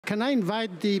can I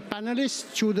invite the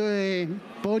panelists to the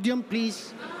podium,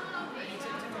 please?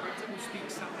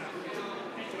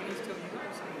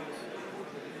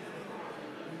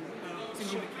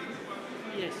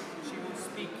 Yes. She will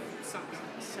speak sat down.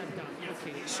 Sat down.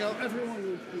 Okay. So everyone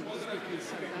will be speaking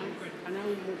sat down, and I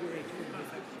will moderate for you.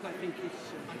 I think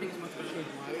it's much better.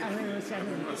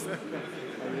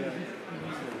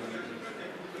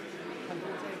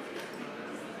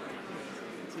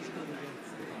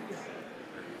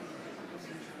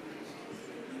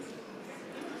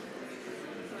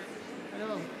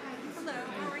 Hello. Hello,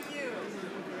 how are you?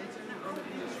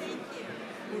 Thank you.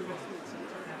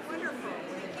 Wonderful.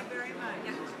 Thank you very much.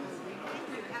 Thank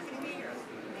you. Happy to be here.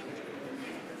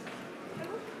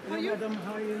 Hello, madam.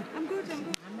 How are you? I'm good. I'm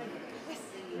good. Yes.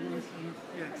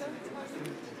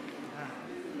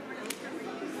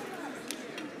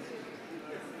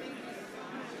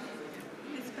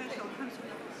 It's special. Comes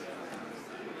with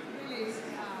really.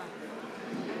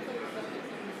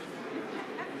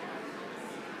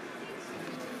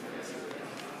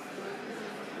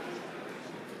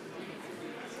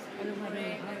 Hello, madam.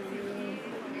 How are you?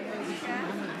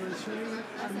 Mohammed Mansouri.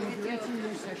 I'm moderating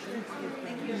your session.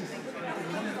 Thank you. Nice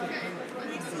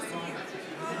to see you.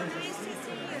 Oh, nice to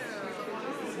see you. Thank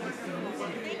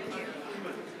you.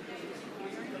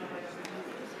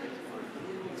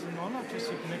 It's an honor to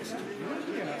sit next to you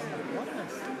here. Oh my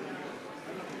goodness.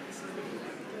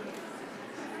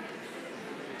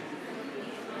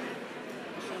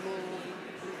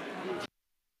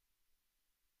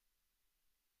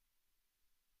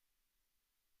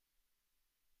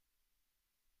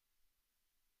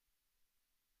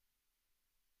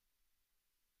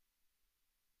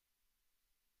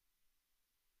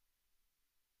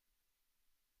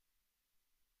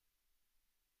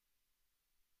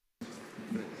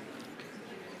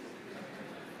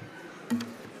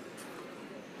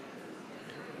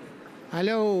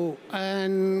 Hello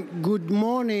and good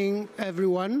morning,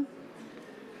 everyone.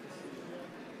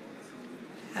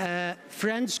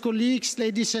 Friends, colleagues,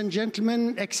 ladies and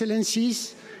gentlemen,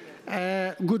 excellencies,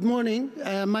 good morning.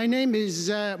 My name is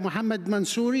Mohammed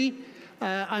Mansouri.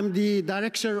 I'm the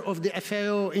director of the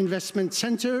FAO Investment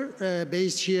Center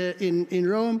based here in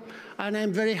Rome, and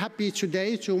I'm very happy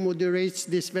today to moderate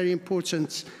this very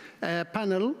important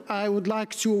panel. I would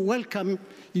like to welcome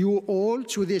you all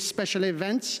to this special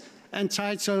event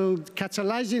entitled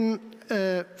Catalyzing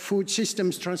Food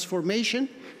Systems Transformation,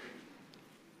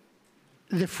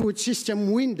 the Food System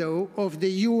Window of the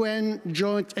UN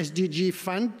Joint SDG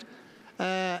Fund.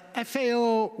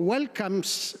 FAO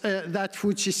welcomes that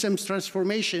food systems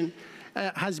transformation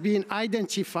has been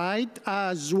identified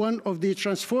as one of the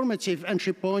transformative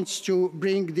entry points to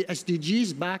bring the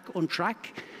SDGs back on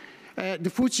track. The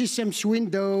food systems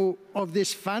window of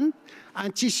this fund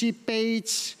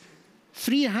anticipates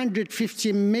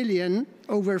 350 million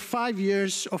over 5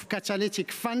 years of catalytic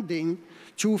funding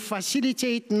to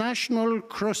facilitate national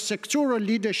cross-sectoral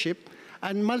leadership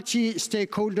and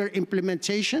multi-stakeholder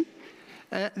implementation.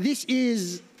 This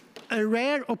is a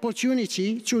rare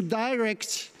opportunity to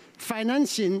direct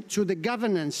financing to the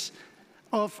governance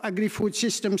of agri-food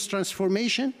systems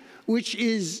transformation, which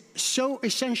is so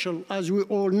essential, as we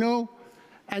all know,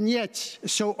 and yet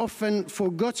so often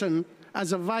forgotten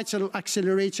as a vital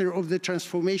accelerator of the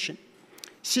transformation.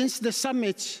 Since the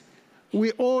summit,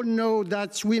 we all know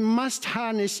that we must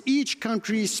harness each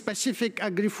country's specific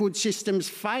agri-food systems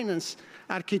finance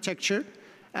architecture,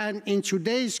 and in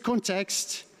today's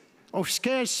context of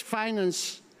scarce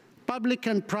finance, public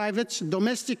and private,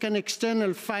 domestic and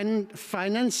external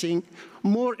financing,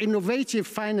 more innovative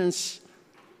finance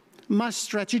must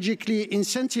strategically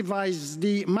incentivize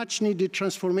the much-needed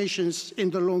transformations in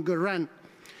the longer run.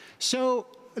 So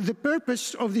the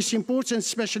purpose of this important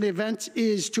special event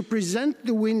is to present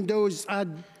the window's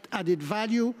added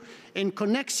value in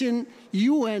connecting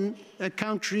UN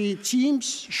country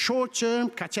teams'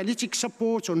 short-term catalytic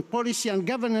support on policy and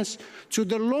governance to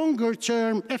the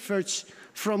longer-term efforts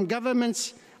from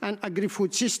governments and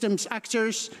agri-food systems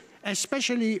actors,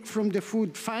 especially from the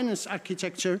food finance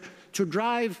architecture, to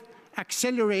drive,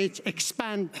 accelerate,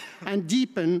 expand, and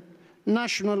deepen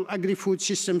national agri-food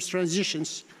systems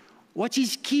transitions. What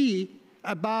is key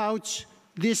about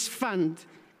this fund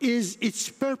is its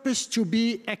purpose to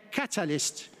be a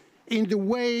catalyst in the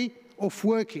way of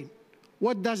working.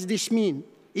 What does this mean?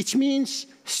 It means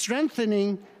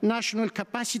strengthening national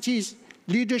capacities,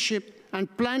 leadership, and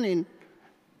planning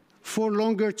for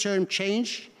longer-term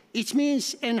change. It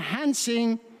means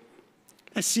enhancing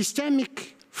a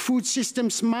systemic food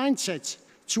systems mindset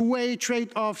to weigh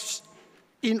trade-offs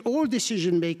in all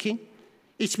decision-making.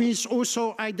 It means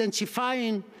also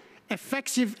identifying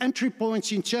effective entry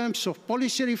points in terms of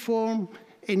policy reform,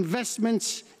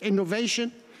 investments,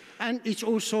 innovation, and it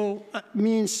also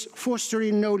means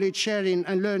fostering knowledge sharing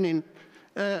and learning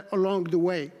along the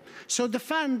way. So the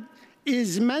fund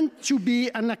is meant to be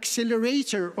an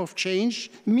accelerator of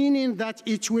change, meaning that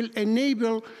it will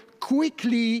enable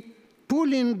quickly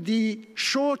pulling the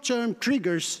short-term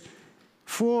triggers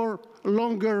for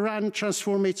longer-run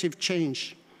transformative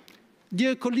change.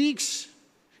 Dear colleagues,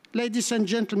 ladies and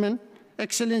gentlemen,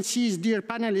 excellencies, dear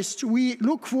panelists, we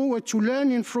look forward to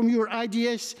learning from your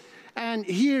ideas and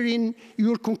hearing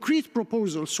your concrete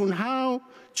proposals on how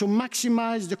to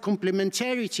maximize the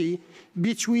complementarity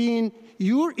between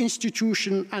your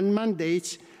institution and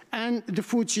mandates and the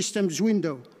food systems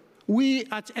window. We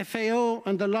at FAO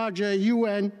and the larger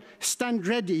UN stand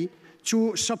ready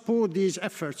to support these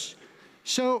efforts.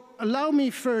 So allow me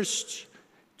first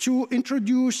to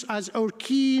introduce as our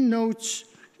keynote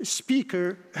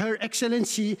speaker, Her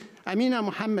Excellency Amina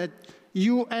Mohammed,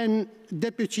 UN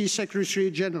Deputy Secretary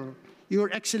General.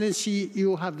 Your Excellency,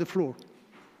 you have the floor.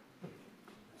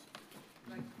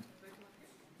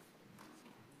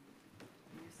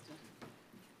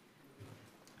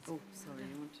 Oh, sorry,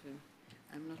 I want to.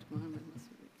 I'm not Mohammed.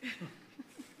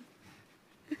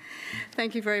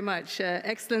 Thank you very much.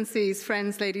 Excellencies,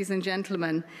 friends, ladies and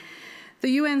gentlemen. The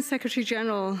UN Secretary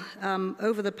General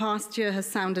over the past year has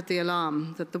sounded the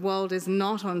alarm that the world is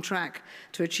not on track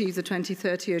to achieve the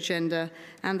 2030 Agenda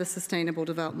and the Sustainable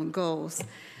Development Goals.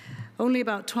 Only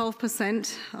about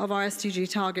 12% of our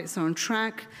SDG targets are on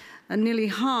track, and nearly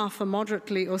half are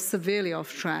moderately or severely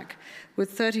off track,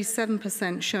 with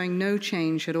 37% showing no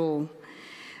change at all.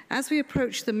 As we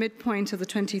approach the midpoint of the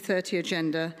 2030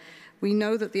 Agenda, we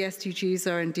know that the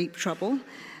SDGs are in deep trouble.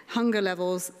 Hunger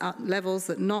levels at levels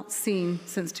that not seen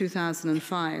since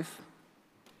 2005.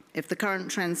 If the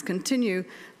current trends continue,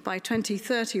 by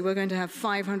 2030 we're going to have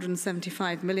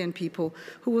 575 million people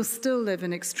who will still live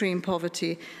in extreme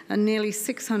poverty, and nearly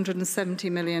 670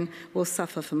 million will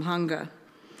suffer from hunger.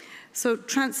 So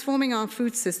transforming our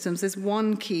food systems is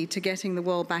one key to getting the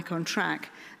world back on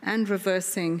track and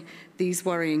reversing these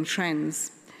worrying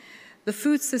trends. The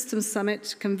Food Systems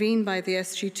Summit, convened by the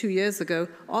SG 2 years ago,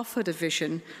 offered a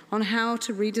vision on how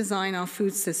to redesign our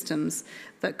food systems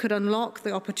that could unlock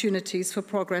the opportunities for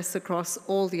progress across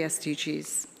all the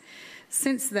SDGs.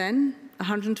 Since then,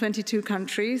 122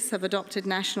 countries have adopted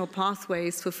national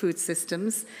pathways for food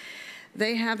systems.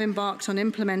 They have embarked on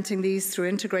implementing these through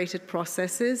integrated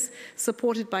processes,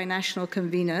 supported by national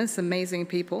conveners, amazing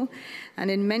people, and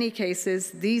in many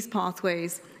cases, these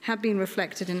pathways have been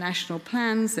reflected in national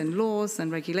plans, in laws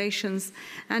and regulations,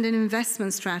 and in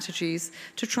investment strategies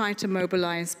to try to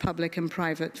mobilize public and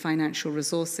private financial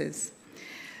resources.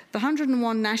 The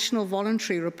 101 national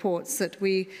voluntary reports that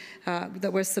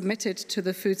were submitted to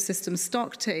the Food System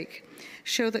Stocktake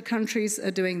show that countries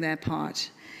are doing their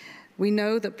part. We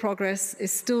know that progress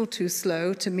is still too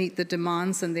slow to meet the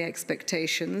demands and the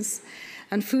expectations,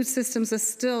 and food systems are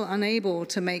still unable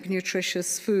to make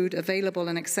nutritious food available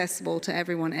and accessible to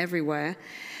everyone everywhere,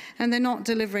 and they're not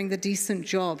delivering the decent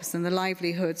jobs and the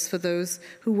livelihoods for those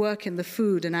who work in the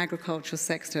food and agricultural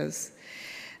sectors.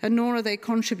 And nor are they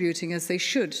contributing as they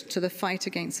should to the fight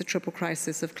against the triple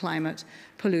crisis of climate,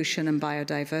 pollution, and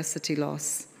biodiversity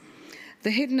loss. The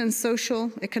hidden and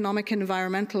social, economic, and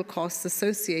environmental costs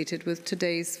associated with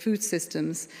today's food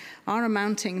systems are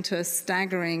amounting to a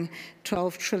staggering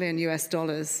 $12 trillion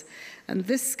US. And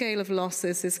this scale of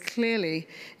losses is clearly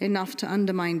enough to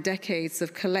undermine decades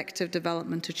of collective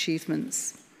development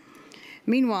achievements.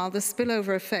 Meanwhile, the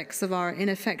spillover effects of our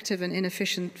ineffective and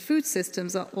inefficient food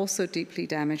systems are also deeply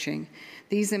damaging.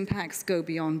 These impacts go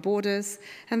beyond borders,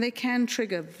 and they can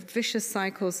trigger vicious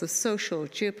cycles of social,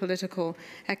 geopolitical,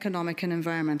 economic, and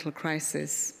environmental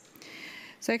crisis.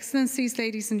 So, Excellencies,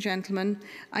 ladies and gentlemen,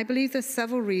 I believe there's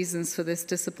several reasons for this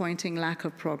disappointing lack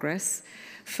of progress.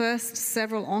 First,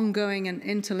 several ongoing and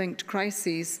interlinked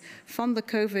crises, from the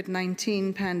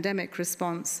COVID-19 pandemic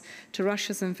response to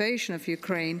Russia's invasion of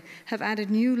Ukraine, have added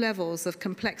new levels of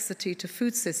complexity to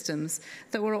food systems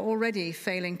that were already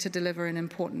failing to deliver in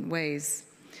important ways.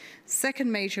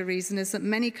 Second major reason is that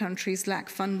many countries lack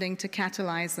funding to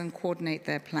catalyze and coordinate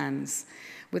their plans.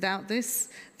 Without this,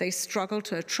 they struggle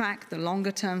to attract the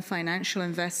longer-term financial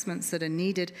investments that are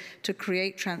needed to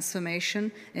create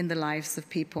transformation in the lives of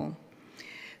people.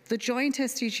 The Joint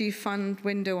SDG Fund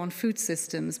Window on food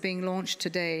systems being launched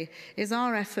today is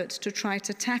our effort to try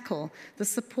to tackle the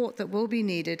support that will be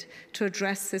needed to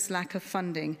address this lack of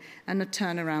funding and to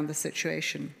turn around the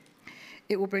situation.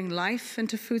 It will bring life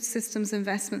into food systems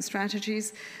investment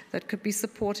strategies that could be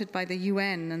supported by the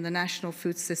UN and the national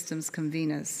food systems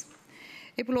conveners.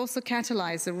 It will also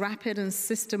catalyze the rapid and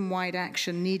system-wide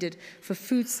action needed for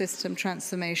food system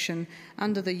transformation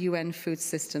under the UN Food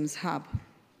Systems Hub.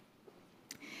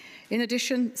 In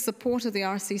addition, support of the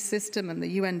RC system and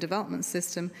the UN development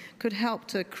system could help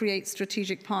to create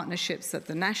strategic partnerships at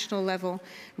the national level,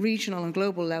 regional and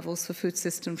global levels for food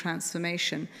system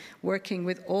transformation, working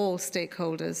with all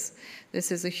stakeholders.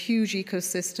 This is a huge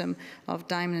ecosystem of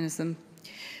dynamism.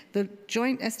 The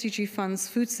Joint SDG Fund's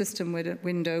food system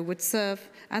window would serve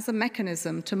as a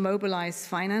mechanism to mobilize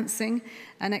financing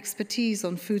and expertise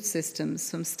on food systems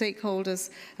from stakeholders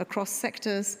across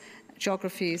sectors,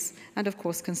 geographies, and of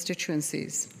course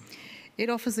constituencies. It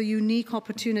offers a unique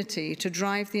opportunity to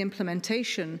drive the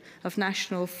implementation of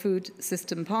national food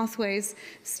system pathways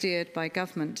steered by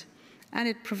government. And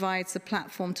it provides a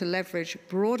platform to leverage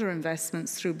broader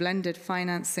investments through blended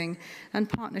financing and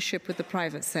partnership with the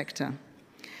private sector.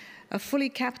 A fully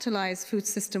capitalized food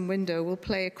system window will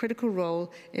play a critical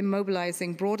role in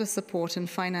mobilizing broader support and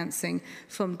financing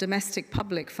from domestic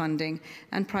public funding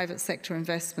and private sector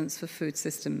investments for food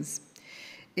systems.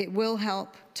 It will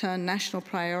help turn national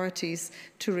priorities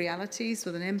to realities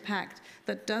with an impact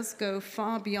that does go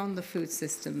far beyond the food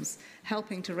systems,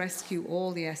 helping to rescue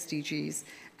all the SDGs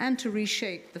and to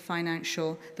reshape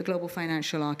the global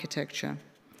financial architecture.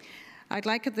 I'd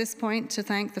like at this point to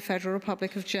thank the Federal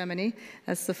Republic of Germany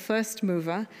as the first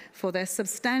mover for their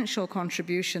substantial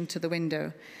contribution to the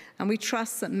window. And we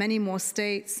trust that many more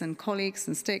states and colleagues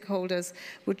and stakeholders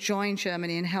would join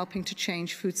Germany in helping to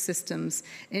change food systems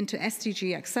into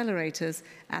SDG accelerators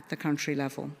at the country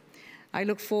level. I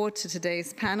look forward to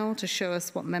today's panel to show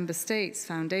us what member states,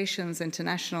 foundations,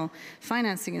 international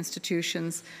financing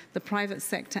institutions, the private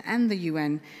sector, and the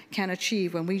UN can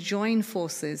achieve when we join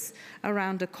forces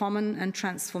around a common and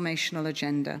transformational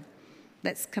agenda.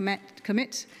 Let's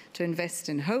commit to invest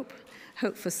in hope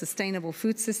for sustainable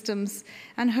food systems,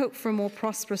 and hope for a more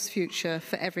prosperous future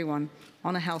for everyone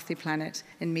on a healthy planet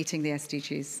in meeting the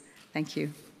SDGs. Thank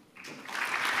you.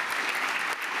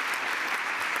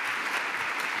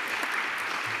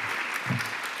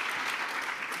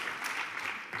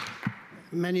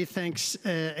 Many thanks,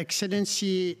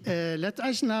 Excellency. Let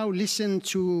us now listen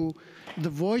to the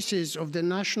voices of the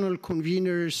national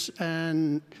conveners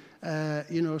and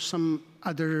some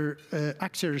other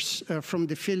actors from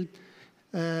the field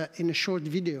in a short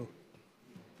video.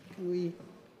 Can we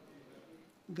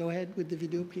go ahead with the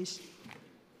video, please?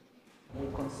 We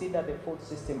consider the food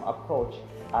system approach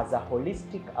as a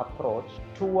holistic approach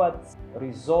towards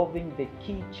resolving the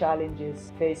key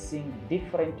challenges facing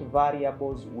different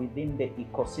variables within the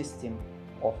ecosystem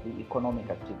of the economic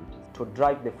activities to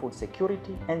drive the food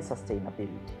security and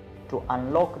sustainability, to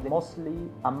unlock mostly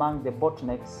among the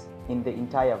bottlenecks in the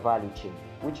entire value chain,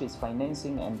 which is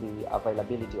financing and the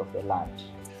availability of the land.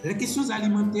 Les questions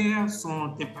alimentaires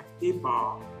sont impactées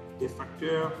par des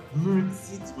facteurs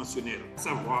multidimensionnels, à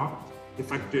savoir des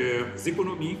facteurs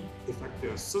économiques, des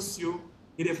facteurs sociaux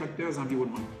et des facteurs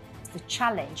environnementaux. The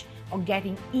challenge of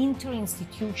getting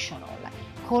interinstitutional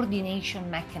coordination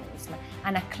mechanism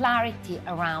and a clarity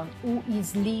around who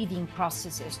is leading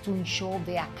processes to ensure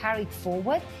they are carried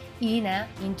forward in an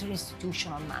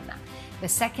interinstitutional manner. The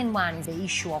second one is the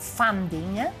issue of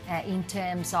funding in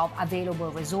terms of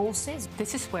available resources.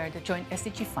 This is where the Joint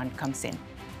SDG Fund comes in,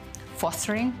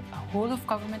 fostering a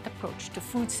whole-of-government approach to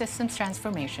food systems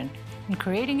transformation and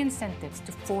creating incentives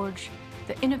to forge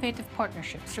the innovative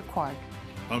partnerships required.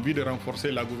 En vue de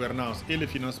renforcer la gouvernance et le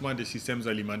financement des systèmes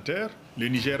alimentaires, le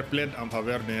Niger plaide en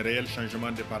faveur d'un réel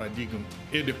changement de paradigme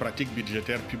et de pratiques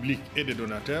budgétaires publiques et de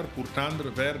donateurs pour tendre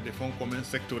vers des fonds communs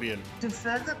sectoriels. To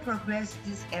further progress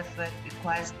this effort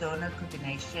requires donor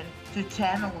coordination to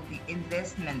channel the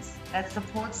investments that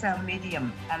supports our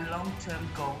medium and long-term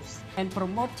goals. And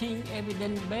promoting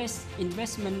evidence-based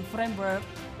investment framework,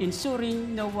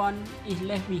 ensuring no one is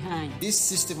left behind. This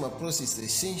system approach is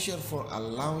essential for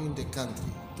allowing the country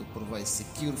to provide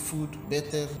secure food,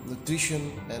 better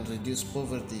nutrition, and reduce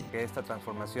poverty. Que esta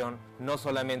transformación no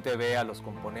solamente vea los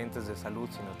componentes de salud,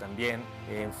 sino también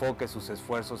enfoque sus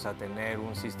esfuerzos a tener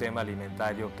un sistema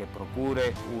alimentario que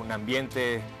procure un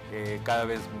ambiente cada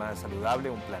vez más saludable,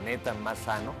 un planeta más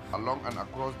sano. Along and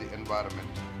across the environment,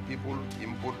 people,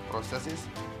 input, processes,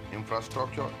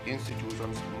 infrastructure,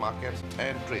 institutions, markets,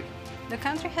 and trade. The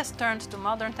country has turned to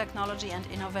modern technology and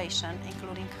innovation,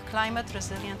 including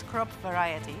climate-resilient crop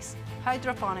varieties,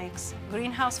 hydroponics,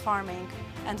 greenhouse farming,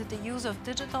 and the use of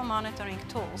digital monitoring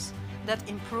tools that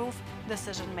improve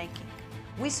decision-making.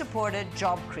 We supported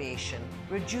job creation,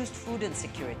 reduced food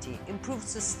insecurity, improved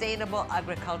sustainable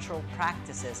agricultural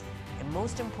practices, And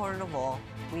most important of all,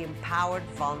 we empowered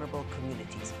vulnerable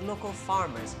communities, local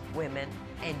farmers, women,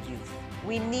 and youth.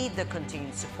 We need the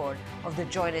continued support of the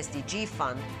Joint SDG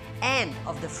Fund and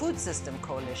of the Food System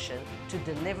Coalition to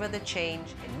deliver the change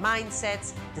in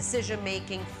mindsets,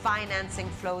 decision-making, financing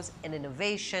flows, and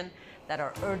innovation that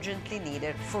are urgently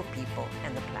needed for people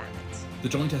and the planet. The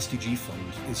Joint SDG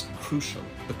Fund is crucial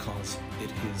because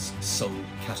it is so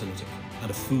catalytic,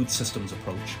 and a food systems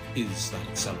approach is that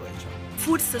accelerator.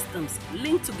 Food systems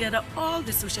link together all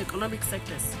the socioeconomic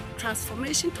sectors,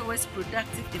 transformation towards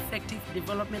productive, effective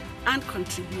development, and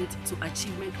contribute to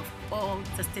achievement of all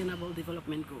sustainable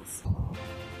development goals.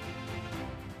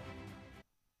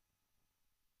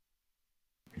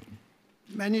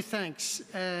 Many thanks.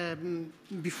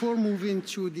 Before moving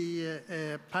to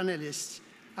the panelists,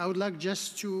 I would like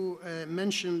just to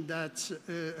mention that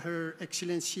Her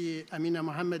Excellency Amina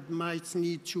Mohammed might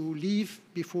need to leave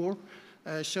before.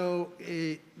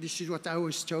 This is what I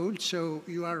was told. So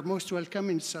you are most welcome.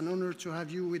 It's an honor to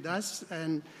have you with us.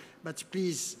 But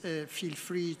please feel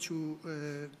free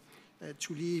to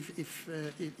leave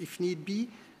if need be.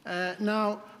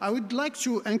 Now, I would like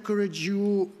to encourage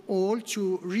you all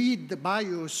to read the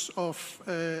bios of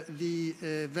the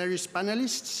various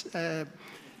panelists,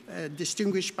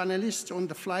 distinguished panelists on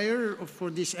the flyer for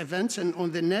this event and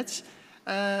on the net.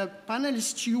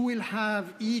 Panelists, you will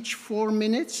have each 4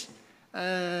 minutes.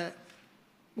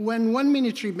 When 1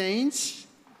 minute remains,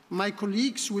 my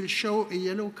colleagues will show a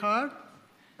yellow card.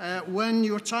 When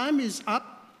your time is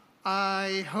up,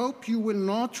 I hope you will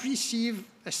not receive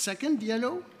a second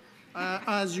yellow.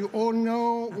 As you all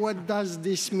know, what does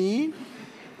this mean?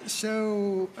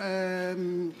 So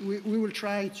we will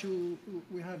try to,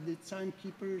 we have the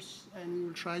timekeepers, and we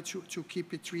will try to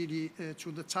keep it really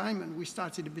to the time, and we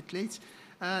started a bit late.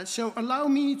 So allow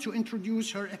me to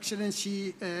introduce Her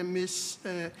Excellency Ms.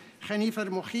 Jennifer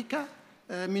Mojica,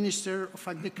 Minister of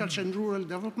Agriculture and Rural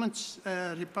Development,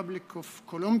 Republic of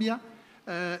Colombia.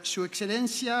 Su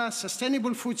Excelencia,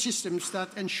 sustainable food systems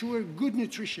that ensure good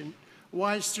nutrition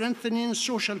while strengthening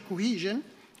social cohesion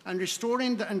and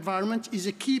restoring the environment is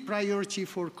a key priority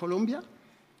for Colombia.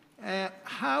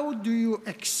 How do you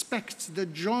expect the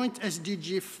Joint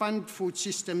SDG Fund Food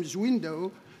Systems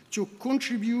Window to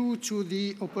contribute to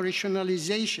the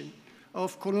operationalization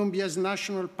of Colombia's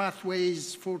national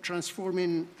pathways for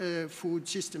transforming food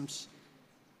systems?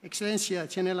 Excelencia,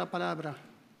 tiene la palabra.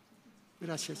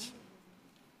 Gracias.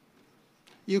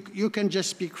 You can just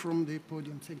speak from the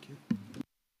podium. Thank you.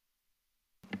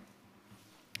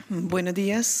 Buenos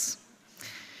días.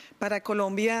 Para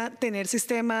Colombia, tener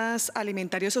sistemas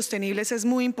alimentarios sostenibles es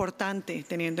muy importante,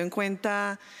 teniendo en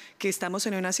cuenta que estamos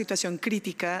en una situación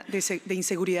crítica de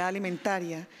inseguridad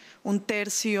alimentaria.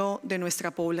 1/3 de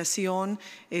nuestra población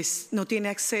no tiene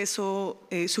acceso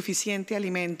suficiente a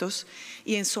alimentos,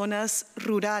 y en zonas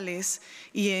rurales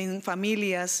y en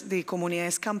familias de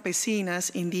comunidades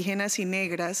campesinas, indígenas y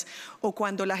negras, o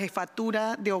cuando la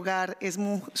jefatura de hogar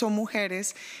son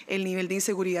mujeres, el nivel de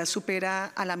inseguridad supera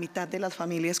a la mitad de las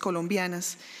familias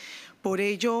colombianas. Por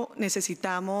ello,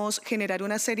 necesitamos generar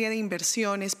una serie de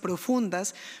inversiones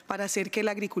profundas para hacer que la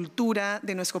agricultura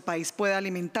de nuestro país pueda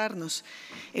alimentarnos.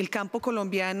 El campo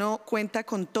colombiano cuenta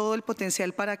con todo el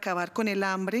potencial para acabar con el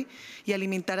hambre y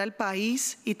alimentar al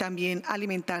país, y también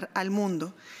alimentar al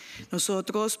mundo.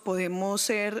 Nosotros podemos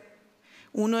ser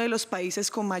uno de los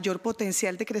países con mayor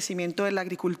potencial de crecimiento de la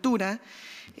agricultura.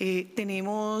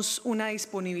 Tenemos una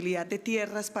disponibilidad de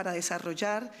tierras para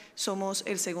desarrollar, somos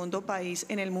el segundo país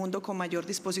en el mundo con mayor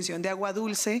disposición de agua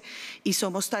dulce, y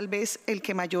somos tal vez el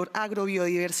que mayor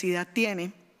agrobiodiversidad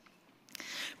tiene.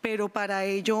 Pero para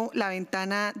ello, la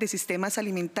ventana de sistemas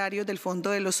alimentarios del Fondo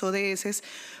de los ODS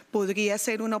podría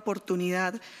ser una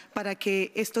oportunidad para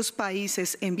que estos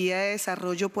países en vía de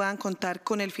desarrollo puedan contar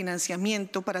con el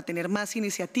financiamiento para tener más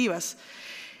iniciativas.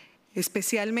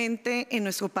 Especialmente en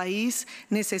nuestro país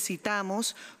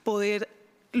necesitamos poder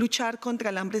luchar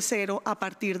contra el hambre cero a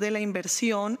partir de la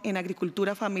inversión en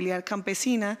agricultura familiar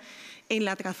campesina, en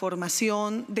la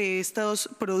transformación de estos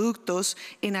productos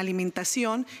en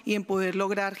alimentación, y en poder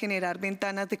lograr generar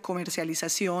ventanas de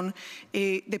comercialización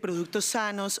de productos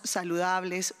sanos,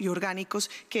 saludables y orgánicos,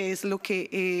 que es lo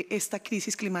que esta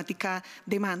crisis climática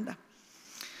demanda.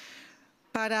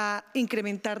 Para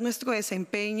incrementar nuestro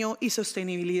desempeño y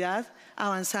sostenibilidad,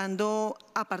 avanzando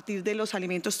a partir de los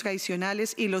alimentos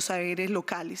tradicionales y los saberes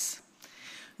locales.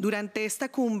 Durante esta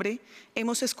cumbre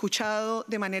hemos escuchado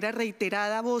de manera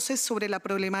reiterada voces sobre la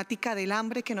problemática del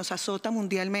hambre que nos azota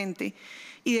mundialmente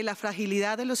y de la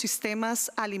fragilidad de los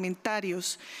sistemas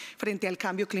alimentarios frente al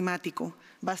cambio climático.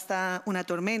 Basta una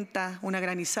tormenta, una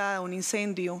granizada, un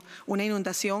incendio, una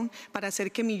inundación para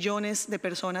hacer que millones de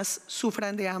personas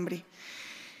sufran de hambre.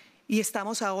 Y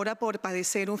estamos ahora por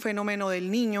padecer un fenómeno del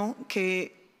Niño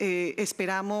que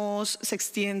esperamos se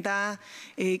extienda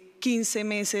 15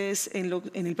 meses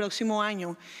en el próximo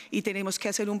año y tenemos que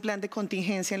hacer un plan de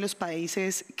contingencia en los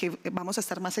países que vamos a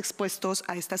estar más expuestos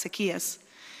a estas sequías.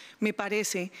 Me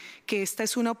parece que esta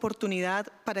es una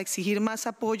oportunidad para exigir más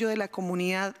apoyo de la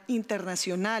comunidad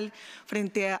internacional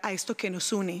frente a esto que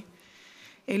nos une.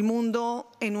 El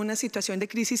mundo en una situación de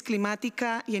crisis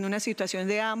climática y en una situación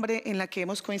de hambre en la que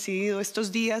hemos coincidido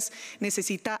estos días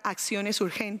necesita acciones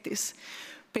urgentes,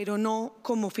 pero no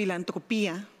como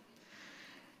filantropía.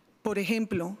 Por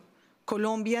ejemplo,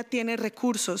 Colombia tiene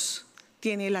recursos,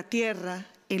 tiene la tierra,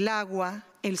 el agua,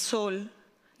 el sol,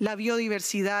 la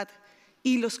biodiversidad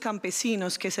y los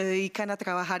campesinos que se dedican a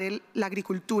trabajar la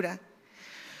agricultura.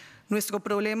 Nuestro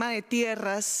problema de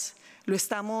tierras lo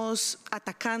estamos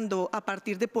atacando a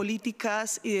partir de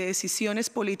políticas y de decisiones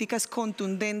políticas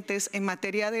contundentes en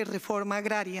materia de reforma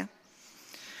agraria.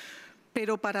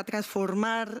 Pero para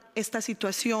transformar esta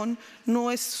situación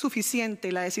no es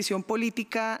suficiente la decisión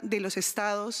política de los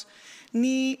estados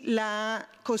ni la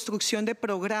construcción de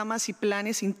programas y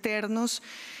planes internos,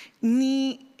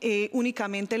 ni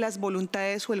únicamente las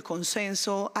voluntades o el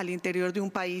consenso al interior de un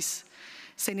país.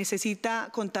 Se necesita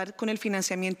contar con el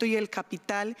financiamiento y el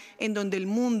capital en donde el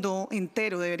mundo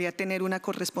entero debería tener una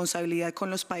corresponsabilidad con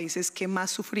los países que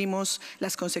más sufrimos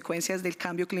las consecuencias del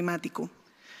cambio climático.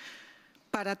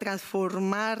 Para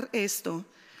transformar esto,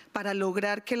 para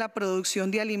lograr que la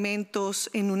producción de alimentos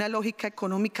en una lógica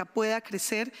económica pueda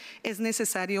crecer, es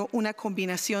necesario una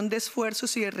combinación de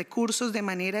esfuerzos y de recursos de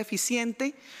manera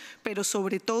eficiente, pero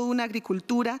sobre todo una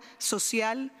agricultura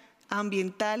social,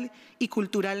 ambiental y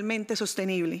culturalmente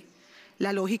sostenible.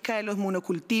 La lógica de los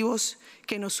monocultivos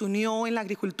que nos unió en la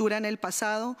agricultura en el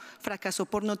pasado fracasó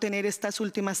por no tener estas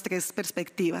últimas tres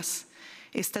perspectivas.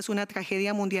 Esta es una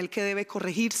tragedia mundial que debe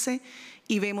corregirse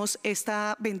y vemos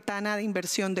esta ventana de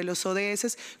inversión de los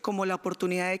ODS como la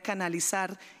oportunidad de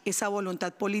canalizar esa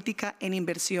voluntad política en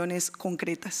inversiones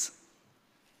concretas.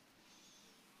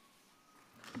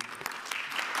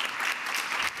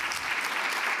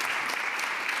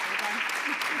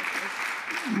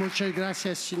 Muchas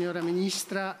gracias, señora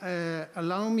ministra.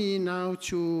 Allow me now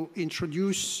to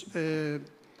introduce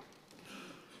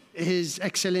His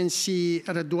Excellency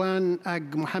Radwan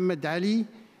Ag Mohamed Ali,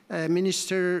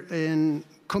 Minister and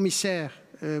Commissaire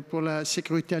pour la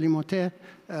sécurité alimentaire,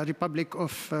 Republic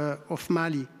of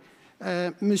Mali.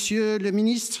 Monsieur le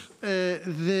Ministre,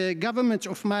 the government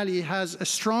of Mali has a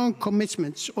strong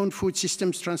commitment on food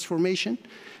systems transformation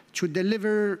to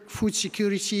deliver food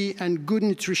security and good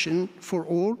nutrition for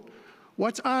all.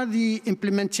 What are the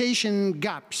implementation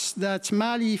gaps that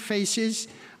Mali faces,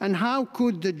 and how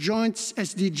could the Joint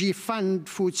SDG Fund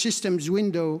Food Systems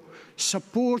Window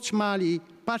support Mali,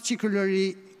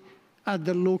 particularly at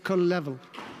the local level?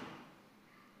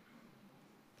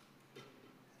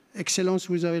 Excellence,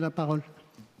 vous avez la parole.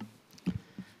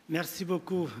 Merci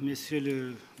beaucoup, Monsieur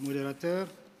le modérateur.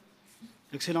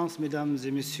 Excellences, Mesdames et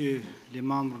Messieurs les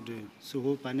membres de ce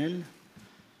haut panel,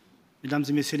 Mesdames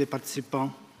et Messieurs les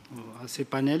participants à ces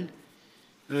panels.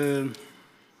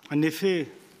 En effet,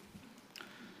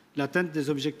 l'atteinte des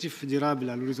objectifs durables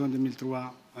à l'horizon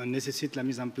 2003 nécessite la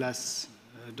mise en place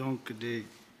donc des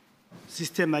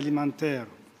systèmes alimentaires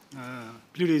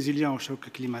plus résilients au choc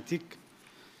climatique,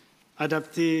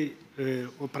 adaptés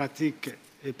aux pratiques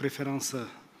et préférences,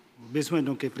 aux besoins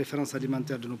donc et préférences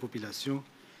alimentaires de nos populations,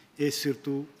 et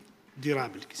surtout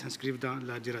durables, qui s'inscrivent dans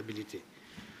la durabilité.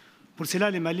 Pour cela,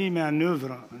 le Mali met en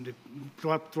œuvre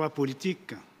trois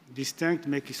politiques distinctes,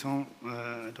 mais qui sont,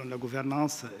 dont la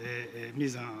gouvernance et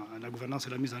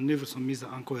la mise en œuvre sont mises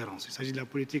en cohérence. Il s'agit de la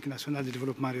politique nationale de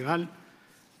développement rural,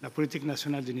 la politique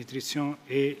nationale de nutrition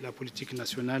et la politique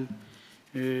nationale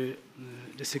de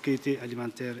sécurité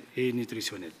alimentaire et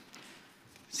nutritionnelle.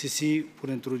 Ceci pour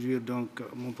introduire donc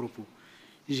mon propos.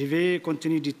 Je vais, compte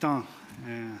tenu du temps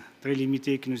très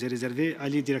limité qui nous est réservé,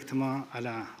 aller directement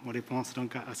aux réponses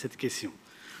donc, à cette question.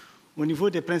 Au niveau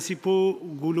des principaux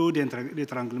goulots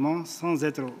d'étranglement, sans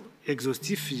être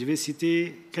exhaustif, je vais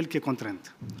citer quelques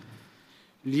contraintes.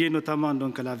 Liées notamment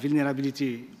donc, à la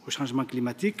vulnérabilité au changement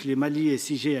climatique, le Mali est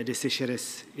sujet à des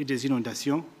sécheresses et des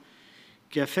inondations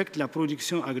qui affectent la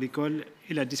production agricole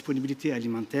et la disponibilité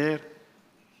alimentaire.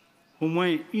 Au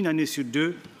moins une année sur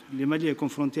deux, le Mali est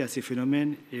confronté à ces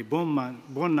phénomènes et bon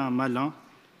an, mal an,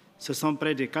 ce sont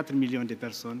près de 4 millions de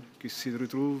personnes qui se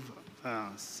retrouvent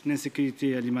à une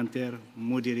insécurité alimentaire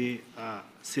modérée à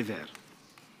sévère.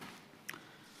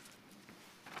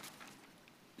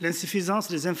 L'insuffisance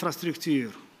des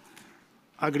infrastructures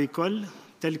agricoles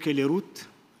telles que les routes,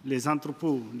 les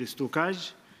entrepôts de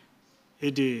stockage et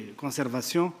de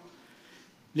conservation,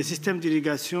 les systèmes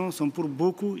d'irrigation sont pour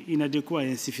beaucoup inadéquats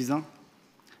et insuffisants,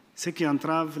 ce qui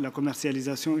entrave la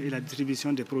commercialisation et la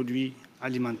distribution des produits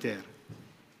alimentaires.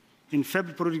 Une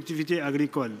faible productivité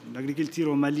agricole. L'agriculture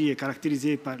au Mali est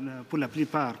caractérisée pour la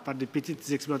plupart par de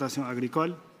petites exploitations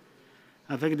agricoles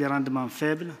avec des rendements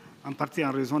faibles, en partie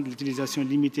en raison de l'utilisation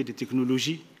limitée des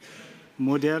technologies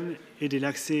modernes et de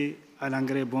l'accès à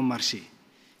l'engrais bon marché.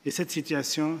 Et cette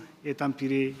situation est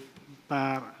empirée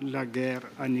par la guerre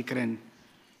en Ukraine,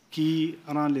 qui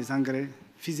rend les engrais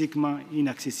physiquement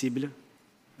inaccessibles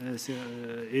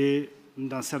et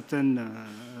dans certaines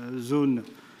zones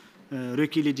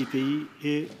reculées du pays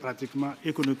et pratiquement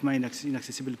économiquement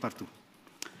inaccessibles partout.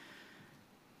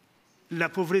 La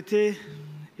pauvreté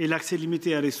et l'accès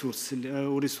limité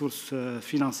aux ressources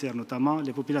financières notamment,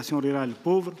 les populations rurales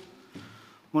pauvres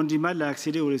ont du mal à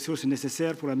accéder aux ressources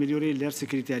nécessaires pour améliorer leur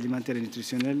sécurité alimentaire et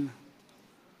nutritionnelle,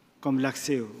 comme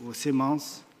l'accès aux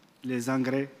semences, les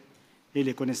engrais et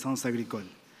les connaissances agricoles.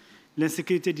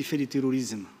 L'insécurité du fait du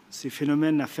terrorisme. Ces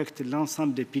phénomènes affectent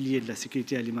l'ensemble des piliers de la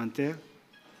sécurité alimentaire,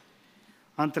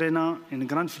 entraînant une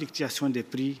grande fluctuation des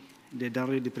prix des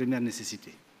denrées de première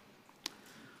nécessité.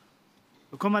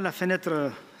 Comment la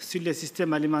fenêtre sur les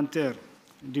systèmes alimentaires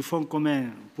du Fonds commun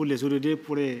pour les ODD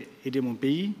pourrait aider mon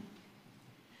pays?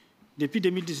 Depuis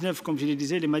 2019, comme je le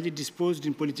disais, le Mali dispose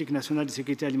d'une politique nationale de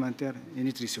sécurité alimentaire et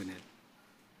nutritionnelle.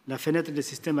 La fenêtre des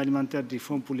systèmes alimentaires du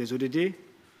Fonds pour les ODD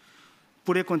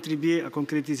pourrait contribuer à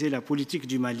concrétiser la politique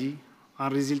du Mali en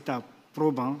résultat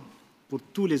probant pour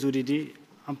tous les ODD,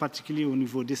 en particulier au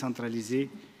niveau décentralisé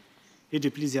et de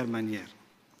plusieurs manières.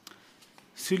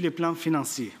 Sur le plan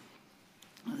financier,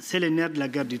 c'est le nerf de la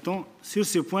guerre du temps. Sur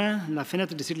ce point, la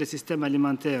fenêtre sur le système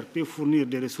alimentaire peut fournir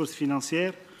des ressources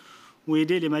financières ou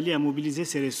aider le Mali à mobiliser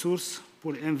ses ressources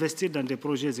pour investir dans des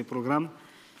projets et programmes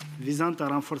visant à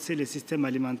renforcer les systèmes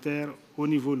alimentaires au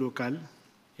niveau local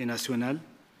et national.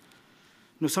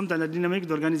 Nous sommes dans la dynamique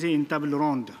d'organiser une table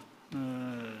ronde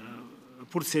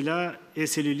pour cela, et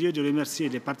c'est le lieu de remercier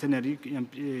les partenaires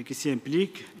qui s'y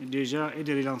impliquent déjà et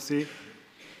de relancer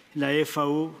la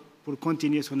FAO pour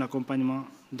continuer son accompagnement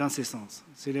dans ce sens.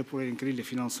 Cela pourrait inclure le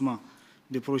financement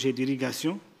de projets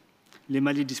d'irrigation. Le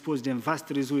Mali dispose d'un vaste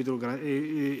réseau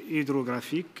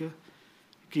hydrographique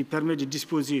qui permet de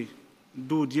disposer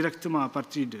d'eau directement à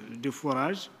partir de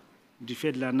forages, du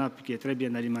fait de la nappe qui est très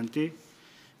bien alimentée.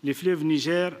 Le fleuve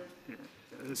Niger,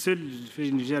 seul le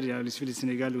fleuve Niger, il y a le fleuve du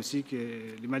Sénégal aussi, que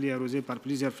le Mali est arrosé par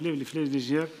plusieurs fleuves. Le fleuve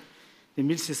Niger est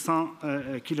 1600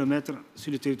 km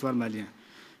sur le territoire malien.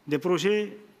 Des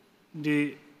projets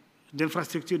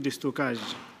d'infrastructures de stockage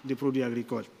des produits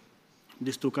agricoles,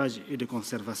 de stockage et de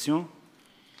conservation.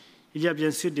 Il y a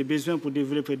bien sûr des besoins pour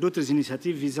développer d'autres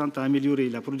initiatives visant à améliorer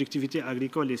la productivité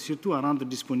agricole et surtout à rendre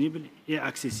disponibles et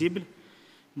accessibles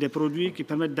des produits qui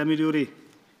permettent d'améliorer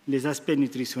les aspects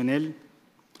nutritionnels.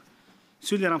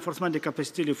 Sur le renforcement des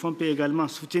capacités, le Fonds peut également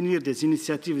soutenir des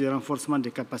initiatives de renforcement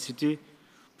des capacités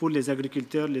pour les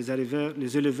agriculteurs, les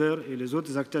éleveurs et les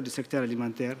autres acteurs du secteur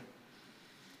alimentaire.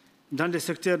 Dans le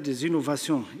secteur des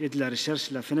innovations et de la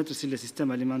recherche, la fenêtre sur le système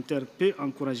alimentaire peut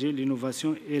encourager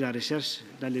l'innovation et la recherche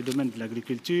dans les domaines de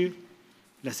l'agriculture,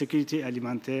 la sécurité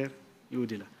alimentaire et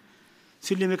au-delà.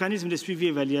 Sur les mécanismes de suivi et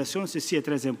évaluation, ceci est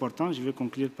très important, je vais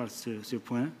conclure par ce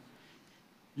point.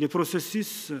 Les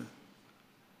processus,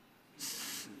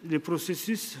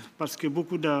 parce que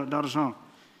beaucoup d'argent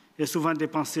est souvent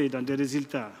dépensé dans des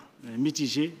résultats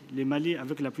mitigés, le Mali,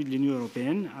 avec l'appui de l'Union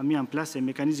européenne, a mis en place un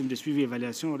mécanisme de suivi et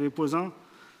évaluation reposant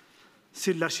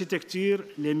sur l'architecture,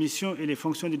 les missions et les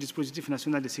fonctions du dispositif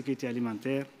national de sécurité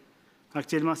alimentaire.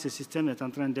 Actuellement, ce système est en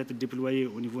train d'être déployé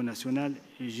au niveau national,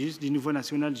 du niveau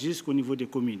national jusqu'au niveau des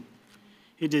communes.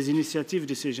 Et des initiatives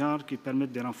de ce genre qui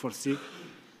permettent de renforcer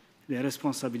les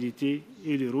responsabilités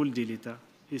et le rôle de l'État,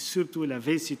 et surtout la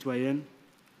veille citoyenne,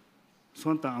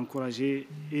 sont à encourager,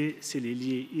 et c'est les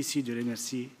liés ici de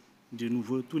remercier de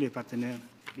nouveau tous les partenaires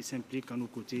qui s'impliquent à nos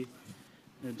côtés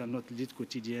dans notre lutte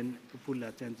quotidienne pour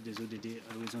l'atteinte des ODD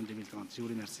à l'horizon 2030. Je vous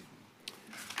remercie.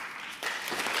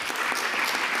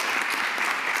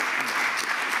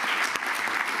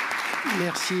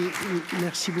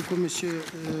 Merci beaucoup,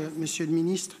 monsieur le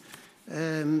ministre.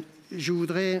 Je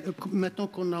voudrais, maintenant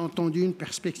qu'on a entendu une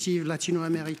perspective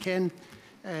latino-américaine,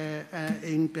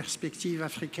 in perspective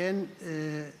africaine,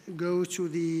 go to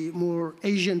the more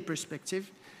Asian perspective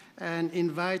and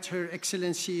invite Her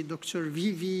Excellency Dr.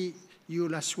 Vivi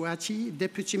Yulaswati,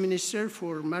 Deputy Minister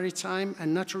for Maritime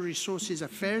and Natural Resources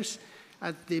Affairs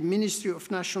at the Ministry of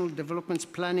National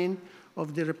Development Planning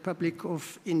of the Republic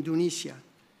of Indonesia.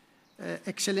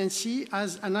 Excellency,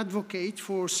 as an advocate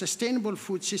for sustainable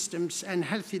food systems and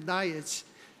healthy diets,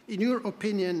 in your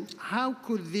opinion, how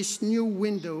could this new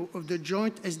window of the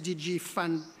Joint SDG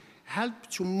Fund help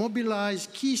to mobilize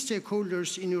key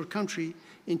stakeholders in your country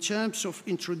in terms of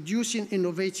introducing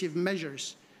innovative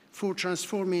measures for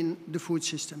transforming the food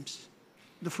systems?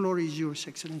 The floor is yours,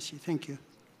 Excellency. Thank you.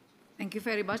 Thank you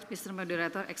very much, Mr.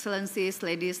 Moderator. Excellencies,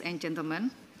 ladies and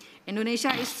gentlemen.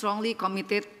 Indonesia is strongly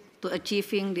committed to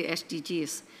achieving the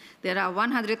SDGs. There are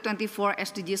 124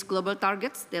 SDGs global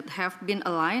targets that have been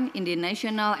aligned in the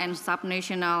national and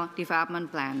subnational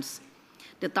development plans.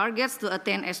 The targets to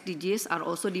attain SDGs are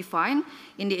also defined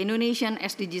in the Indonesian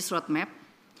SDGs roadmap.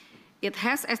 It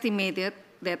has estimated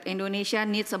that Indonesia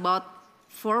needs about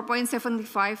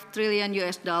 $4.75 trillion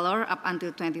up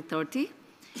until 2030.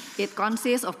 It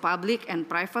consists of public and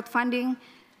private funding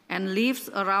and leaves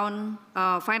around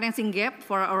financing gap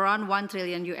for around $1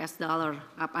 trillion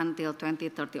up until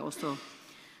 2030 also.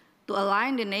 To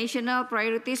align the national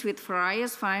priorities with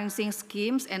various financing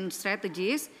schemes and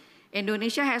strategies,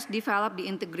 Indonesia has developed the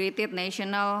Integrated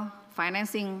National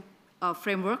Financing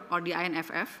Framework, or the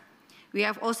INFF. We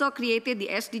have also created the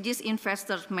SDGs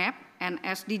Investors Map and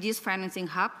SDGs Financing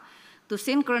Hub to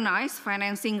synchronize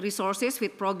financing resources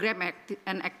with program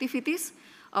and activities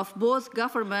of both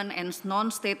government and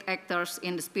non-state actors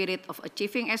in the spirit of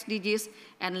achieving SDGs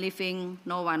and leaving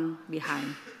no one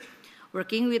behind.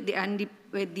 Working with the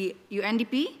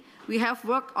UNDP, we have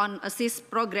worked on ASSIST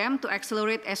program to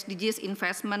accelerate SDGs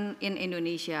investment in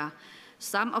Indonesia.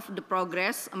 Some of the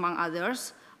progress, among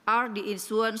others, are the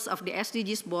issuance of the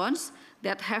SDGs bonds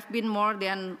that have been more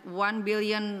than $1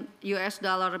 billion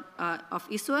of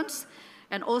issuance,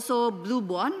 and also blue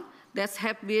bond that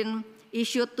have been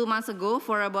issued 2 months ago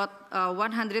for about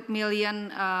 $100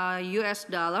 million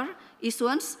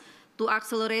issuance to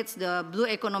accelerate the blue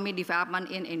economy development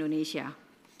in Indonesia.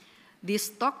 This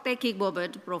stock-taking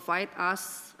moment provides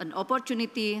us an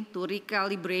opportunity to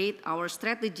recalibrate our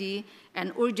strategy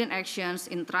and urgent actions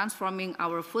in transforming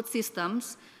our food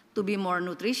systems to be more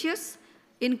nutritious,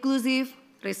 inclusive,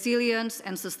 resilient,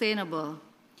 and sustainable.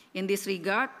 In this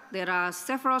regard, there are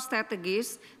several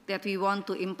strategies that we want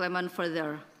to implement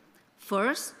further.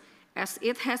 First, as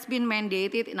it has been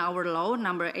mandated in our law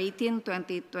number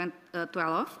 18/2012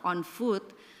 on food,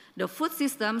 the food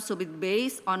system should be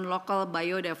based on local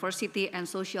biodiversity and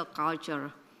social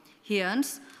culture.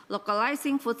 Hence,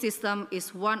 localizing food system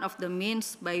is one of the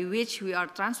means by which we are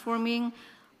transforming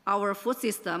our food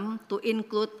system to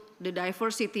include the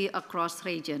diversity across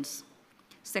regions.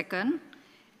 Second,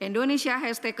 Indonesia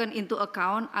has taken into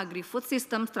account agri-food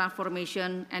systems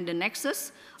transformation and the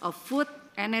nexus of food,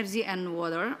 energy, and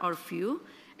water, or FEW,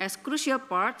 as crucial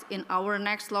parts in our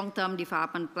next long-term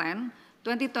development plan,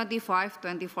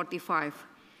 2025-2045.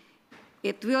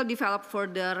 It will develop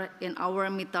further in our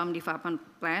midterm development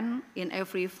plan in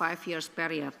every 5 years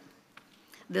period.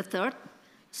 The third,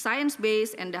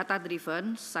 science-based and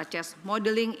data-driven, such as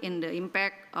modeling in the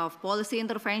impact of policy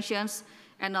interventions,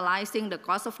 analyzing the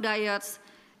cost of diets,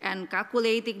 and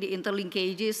calculating the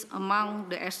interlinkages among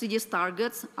the SDGs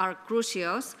targets are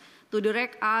crucial to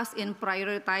direct us in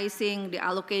prioritizing the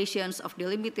allocations of the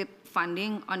limited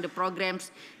funding on the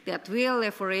programs that will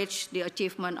leverage the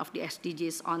achievement of the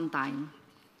SDGs on time.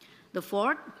 The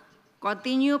fourth,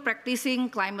 continue practicing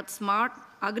climate-smart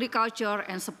agriculture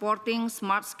and supporting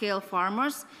smart-scale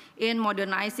farmers in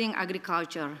modernizing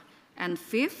agriculture. And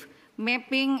fifth,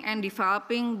 mapping and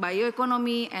developing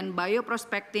bioeconomy and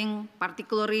bioprospecting,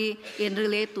 particularly in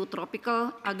relation to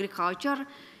tropical agriculture,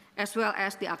 as well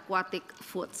as the aquatic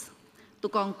foods. To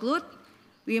conclude,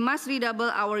 we must redouble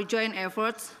our joint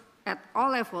efforts at all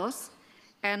levels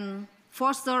and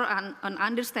foster an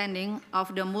understanding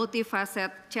of the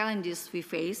multifaceted challenges we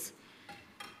face.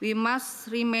 We must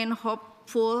remain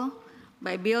hopeful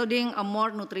by building a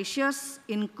more nutritious,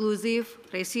 inclusive,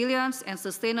 resilient, and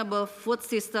sustainable food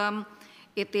system.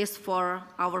 It is for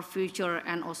our future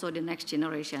and also the next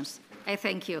generations. I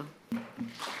thank you.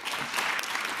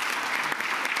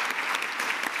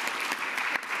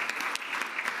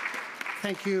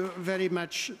 Thank you very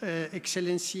much,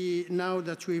 Excellency. Now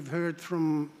that we've heard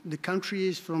from the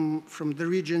countries, from the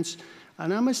regions,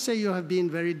 and I must say you have been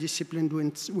very disciplined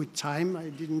with time.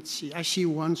 I see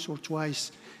once or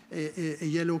twice a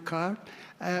yellow card.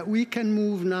 We can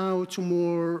move now to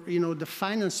more, the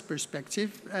finance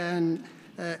perspective and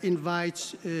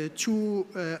invite two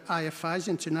IFIs,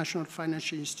 international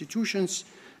financial institutions.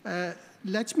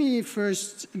 Let me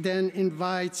first then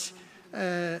invite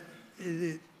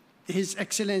His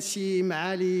Excellency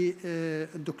Maali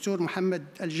Dr. Mohammed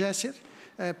Al-Jasir,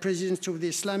 President of the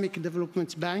Islamic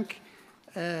Development Bank.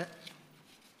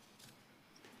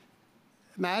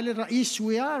 Maali Rais,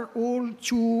 we are all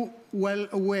too well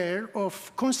aware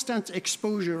of constant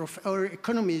exposure of our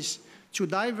economies to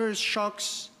diverse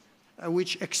shocks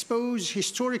which expose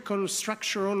historical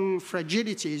structural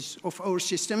fragilities of our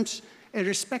systems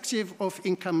irrespective of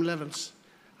income levels.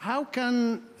 How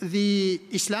can the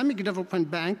Islamic Development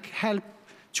Bank help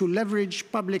to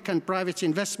leverage public and private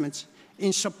investments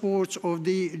in support of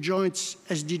the Joint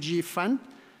SDG Fund?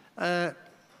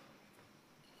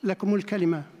 لكم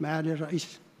الكلمة معالي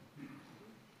الرئيس.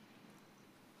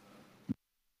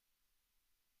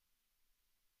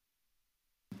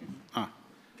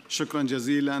 شكرا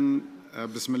جزيلا.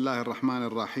 بسم الله الرحمن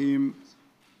الرحيم.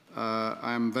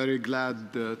 I am very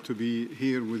glad to be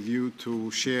here with you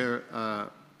to share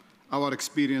our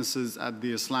experiences at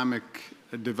the Islamic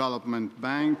Development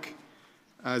Bank.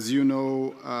 As you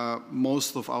know,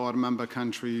 most of our member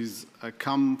countries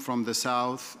come from the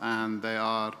south, and they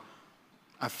are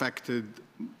affected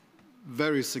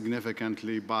very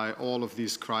significantly by all of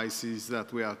these crises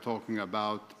that we are talking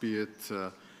about, be it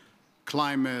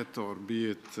climate or be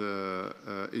it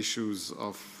issues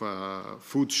of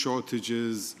food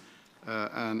shortages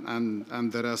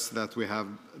and the rest that we have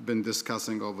been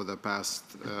discussing over the past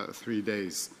 3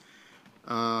 days.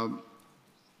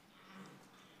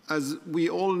 As we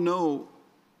all know,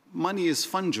 money is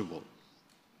fungible.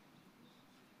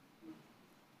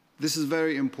 This is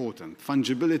very important.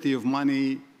 Fungibility of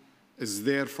money is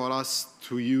there for us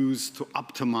to use to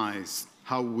optimize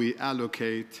how we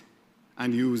allocate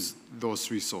and use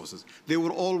those resources. There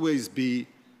will always be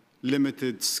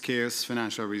limited, scarce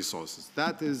financial resources.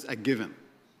 That is a given.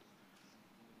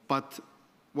 But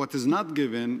what is not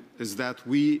given is that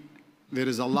there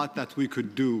is a lot that we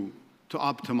could do to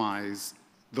optimize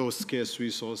those scarce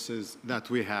resources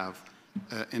that we have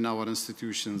in our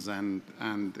institutions and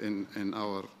in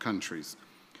our countries.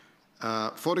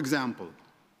 For example,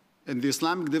 in the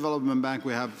Islamic Development Bank,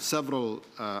 we have several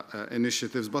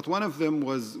initiatives, but one of them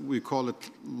was, we call it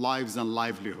Lives and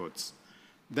Livelihoods.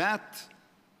 That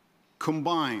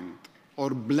combined or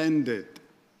blended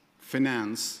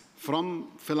finance from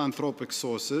philanthropic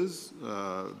sources,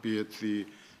 be it the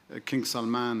King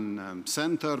Salman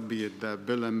Center, be it the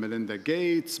Bill and Melinda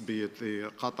Gates, be it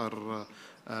the Qatar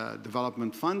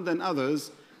Development Fund, and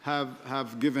others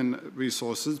have given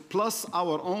resources, plus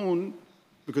our own,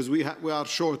 because we are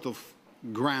short of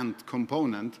grant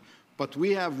component, but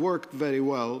we have worked very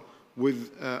well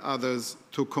with others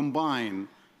to combine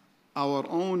our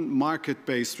own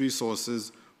market-based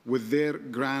resources with their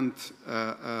grant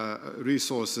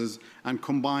resources and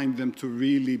combine them to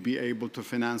really be able to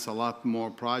finance a lot more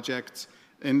projects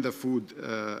in the food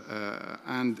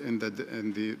and in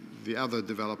the other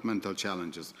developmental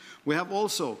challenges. We have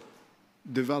also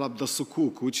developed the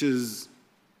Sukuk, which is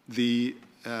the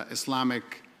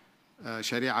Islamic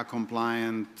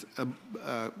Sharia-compliant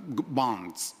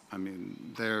bonds. I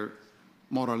mean, they're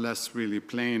more or less really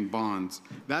plain bonds.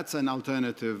 That's an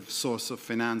alternative source of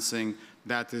financing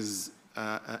that is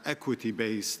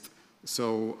equity-based,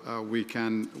 so we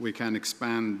can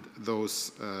expand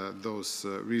those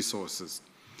resources.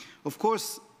 Of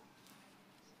course,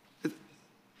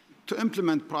 to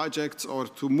implement projects or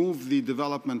to move the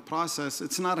development process,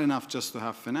 it's not enough just to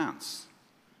have finance.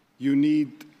 You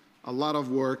need a lot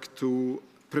of work to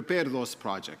prepare those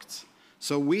projects.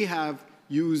 So we have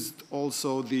used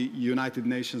also the United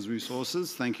Nations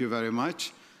resources, thank you very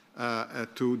much,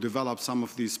 to develop some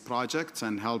of these projects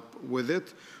and help with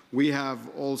it. We have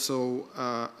also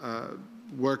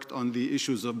worked on the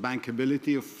issues of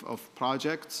bankability of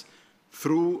projects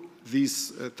through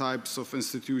these types of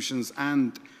institutions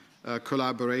and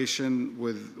collaboration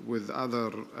with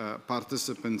other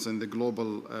participants in the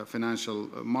global financial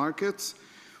markets.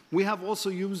 We have also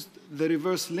used the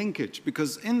reverse linkage,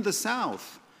 because in the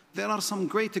South, there are some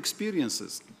great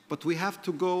experiences, but we have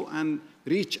to go and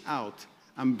reach out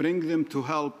and bring them to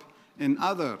help in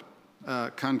other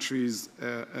countries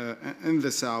in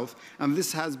the South. And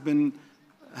this has been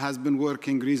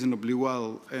working reasonably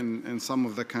well in some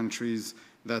of the countries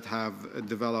that have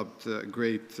developed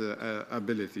great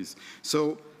abilities.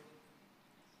 So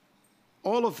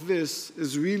all of this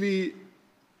is really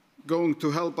going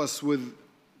to help us with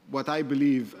what I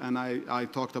believe, and I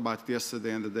talked about it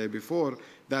yesterday and the day before,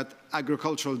 that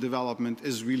agricultural development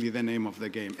is really the name of the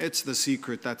game. It's the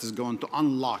secret that is going to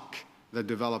unlock the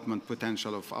development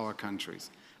potential of our countries.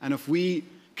 And if we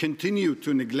continue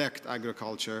to neglect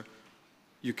agriculture,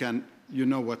 you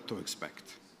know what to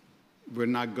expect. We're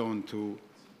not going to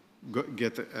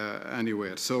get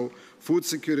anywhere. So food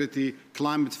security,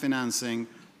 climate financing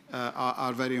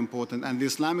are very important. And the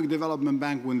Islamic Development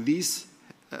Bank, when these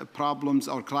problems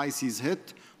or crises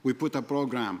hit, we put a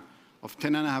program of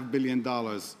 $10.5 billion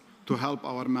to help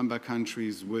our member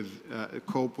countries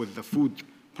cope with the food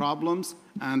problems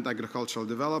and agricultural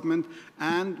development.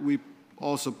 And we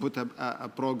also put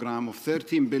a program of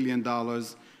 $13 billion,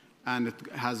 and it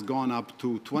has gone up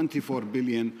to $24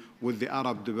 billion with the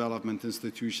Arab development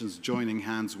institutions joining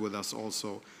hands with us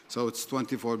also. So it's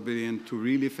 $24 billion to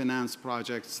really finance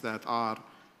projects that are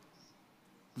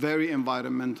very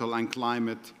environmental and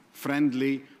climate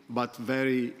friendly, but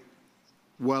very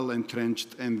well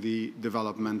entrenched in the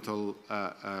developmental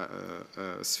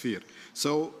sphere.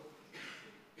 So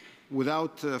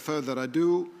without further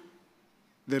ado,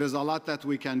 there is a lot that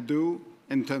we can do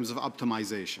in terms of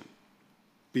optimization,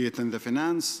 be it in the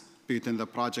finance, be it in the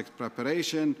project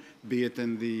preparation, be it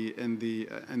in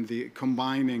the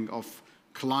combining of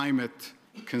climate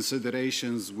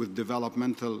considerations with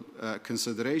developmental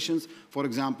considerations. For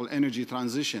example, energy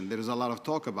transition, there is a lot of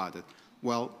talk about it.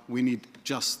 Well, we need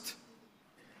just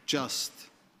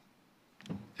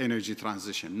energy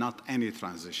transition, not any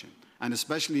transition. And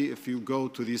especially if you go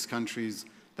to these countries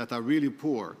that are really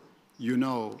poor, you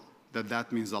know that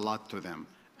that means a lot to them.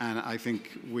 And I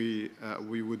think we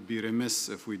would be remiss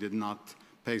if we did not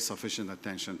pay sufficient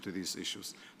attention to these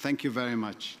issues. Thank you very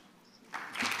much.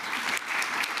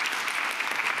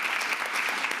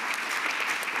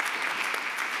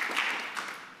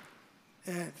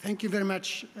 Thank you very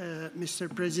much,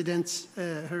 Mr. President.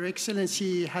 Her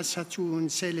Excellency Hassatoun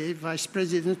Saleh, Vice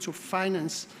President of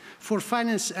Finance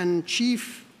and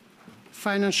Chief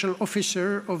Financial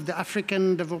Officer of the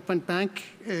African Development Bank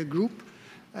Group.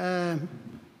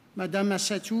 Madame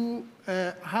Hassatoun,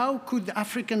 how could the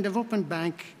African Development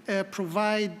Bank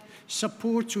provide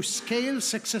support to scale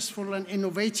successful and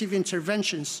innovative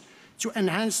interventions to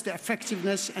enhance the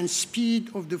effectiveness and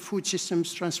speed of the food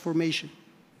systems transformation?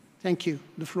 Thank you.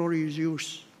 The floor is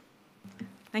yours.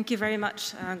 Thank you very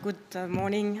much. Good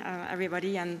morning,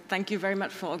 everybody, and thank you very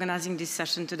much for organizing this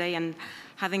session today and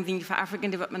having the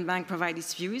African Development Bank provide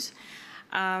its views.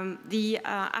 The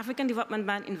African Development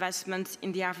Bank investment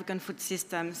in the African food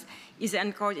systems is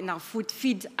anchored in our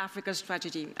Feed Africa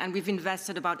strategy, and we've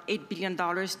invested about $8 billion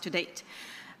to date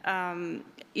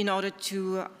in order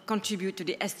to contribute to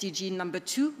the SDG number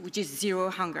 2, which is zero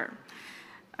hunger.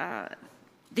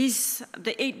 The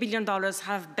 $8 billion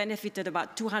have benefited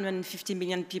about 250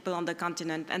 million people on the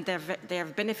continent, and they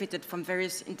have benefited from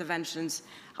various interventions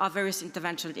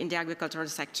in the agricultural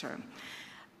sector.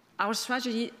 Our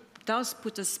strategy does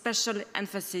put a special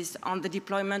emphasis on the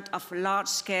deployment of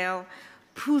large-scale,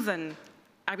 proven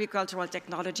agricultural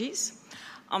technologies,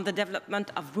 on the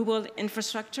development of rural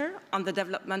infrastructure, on the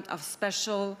development of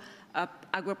special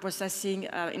agro-processing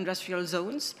industrial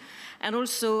zones, and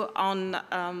also on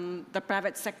the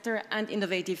private sector and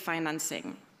innovative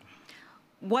financing.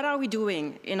 What are we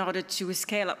doing in order to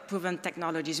scale up proven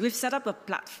technologies? We've set up a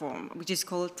platform which is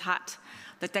called TAT,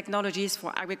 the Technologies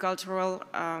for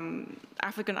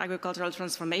African Agricultural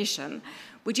Transformation,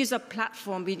 which is a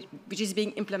platform which is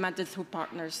being implemented through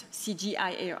partners,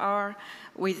 CGIAR,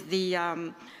 with the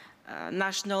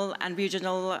national and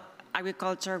regional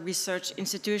agriculture research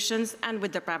institutions, and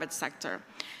with the private sector.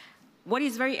 What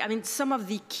is some of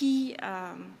the key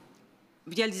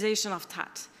realization of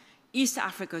TAT: East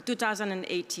Africa,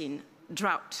 2018,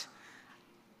 drought.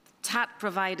 TAT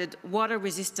provided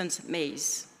water-resistant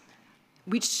maize,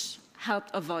 which helped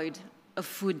avoid a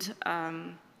food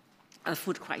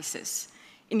crisis.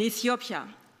 In Ethiopia,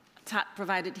 TAT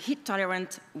provided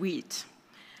heat-tolerant wheat.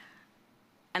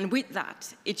 And with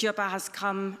that, Ethiopia has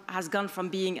gone from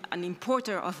being an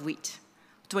importer of wheat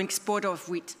to an exporter of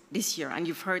wheat this year. And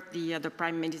you've heard the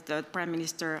Prime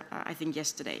Minister, I think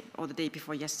yesterday, or the day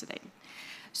before yesterday.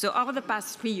 So over the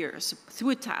past 3 years,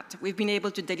 through TAT, we've been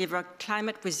able to deliver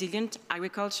climate-resilient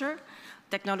agriculture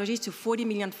technologies to 40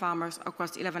 million farmers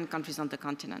across 11 countries on the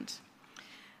continent.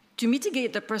 To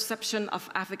mitigate the perception of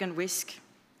African risk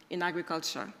in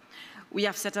agriculture, we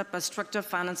have set up a structured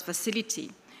finance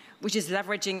facility which is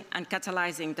leveraging and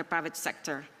catalyzing the private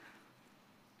sector,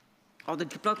 or the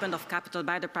deployment of capital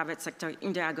by the private sector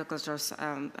in the agriculture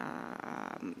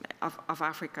of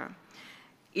Africa.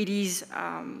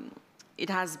 It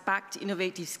has backed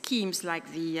innovative schemes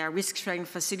like the risk-sharing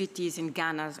facilities in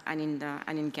Ghana and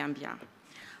in Gambia.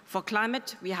 For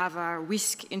climate, we have a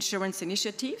risk insurance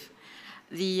initiative,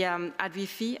 the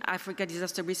ADVFI, Africa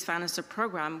Disaster Risk Financer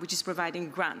Program, which is providing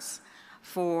grants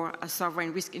for a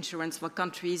sovereign risk insurance for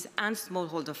countries and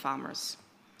smallholder farmers.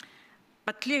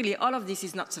 But clearly, all of this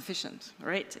is not sufficient,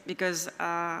 right? Because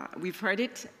we've heard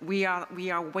it, we are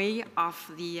way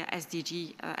off the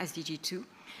SDG 2.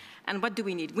 And what do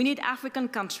we need? We need African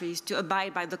countries to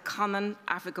abide by the common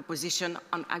Africa position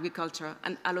on agriculture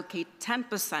and allocate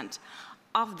 10%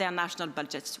 of their national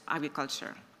budgets to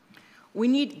agriculture. We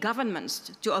need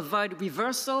governments to avoid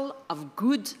reversal of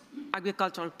good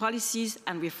agricultural policies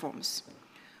and reforms.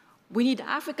 We need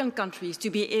African countries to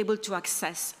be able to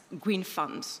access green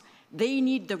funds. They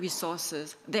need the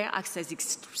resources. Their access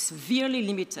is severely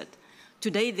limited.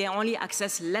 Today, they only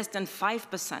access less than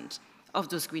 5% of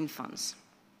those green funds.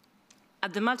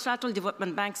 At the multilateral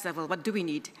development banks level, what do we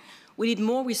need? We need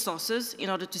more resources in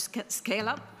order to scale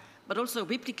up, but also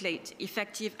replicate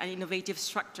effective and innovative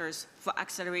structures for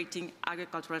accelerating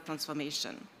agricultural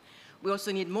transformation. We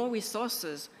also need more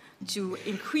resources to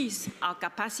increase our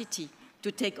capacity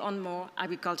to take on more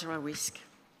agricultural risk.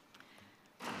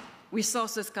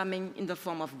 Resources coming in the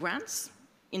form of grants,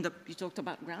 you talked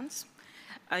about grants,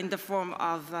 in the form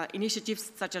of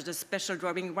initiatives such as the special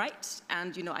drawing rights,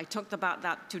 and I talked about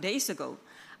that 2 days ago,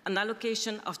 an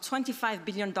allocation of $25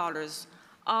 billion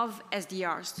of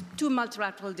SDRs to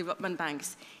multilateral development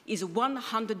banks is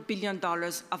 $100 billion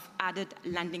of added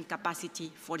lending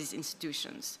capacity for these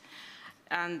institutions.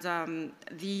 And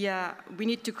we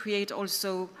need to create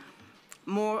also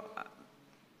more,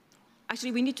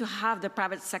 actually we need to have the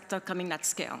private sector coming at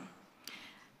scale.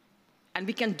 And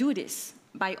we can do this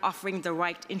by offering the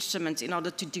right instruments in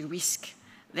order to de-risk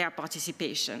their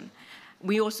participation.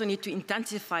 We also need to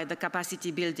intensify the capacity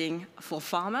building for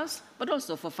farmers, but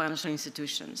also for financial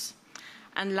institutions.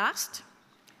 And last,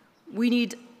 we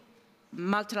need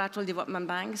multilateral development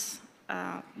banks,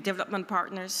 development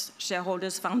partners,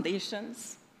 shareholders,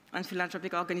 foundations, and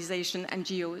philanthropic organizations,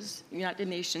 NGOs, United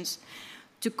Nations,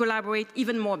 to collaborate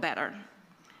even more better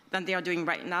than they are doing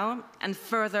right now and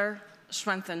further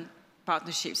strengthen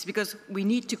partnerships, because we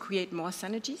need to create more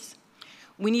synergies.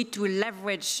 We need to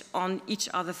leverage on each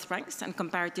other's strengths and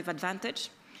comparative advantage,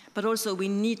 but also we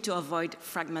need to avoid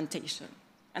fragmentation.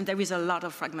 And there is a lot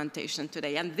of fragmentation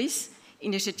today. And this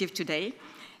initiative today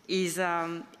is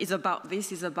about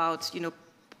this, is about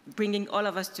bringing all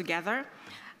of us together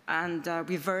and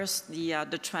reverse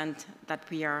the trend that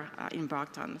we are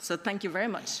embarked on. So thank you very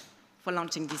much for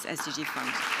launching this SDG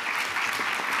Fund.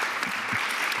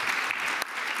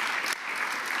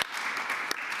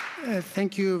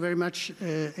 Thank you very much,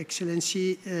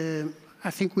 Excellency.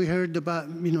 I think we heard about,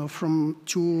 from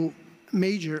two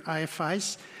major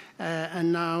IFIs,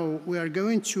 and now we are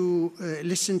going to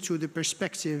listen to the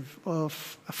perspective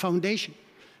of a foundation,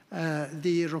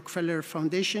 the Rockefeller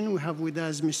Foundation. We have with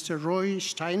us Mr. Roy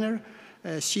Steiner,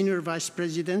 Senior Vice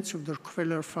President of the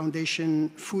Rockefeller Foundation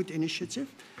Food Initiative.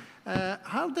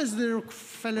 How does the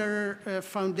Rockefeller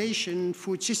Foundation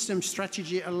food system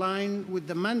strategy align with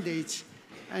the mandates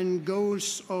and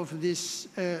goals of this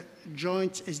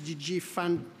Joint SDG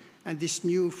Fund and this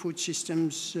new food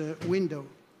systems window?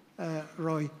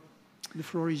 Roy, the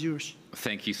floor is yours.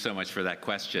 Thank you so much for that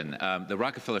question. The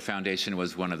Rockefeller Foundation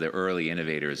was one of the early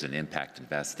innovators in impact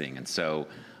investing, and so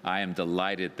I am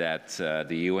delighted that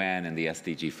the UN and the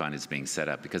SDG Fund is being set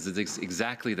up, because it's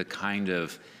exactly the kind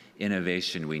of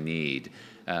innovation we need,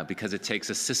 because it takes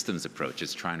a systems approach.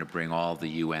 It's trying to bring all the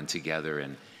UN together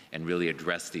and really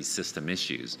address these system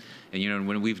issues. And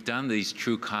when we've done these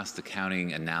true cost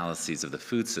accounting analyses of the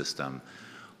food system,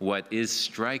 what is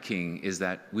striking is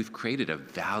that we've created a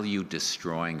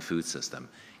value-destroying food system.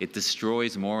 It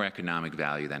destroys more economic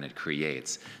value than it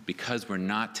creates, because we're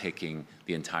not taking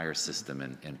the entire system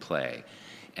in play.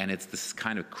 And it's this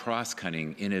kind of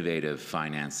cross-cutting, innovative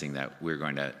financing that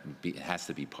has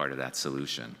to be part of that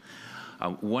solution.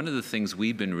 One of the things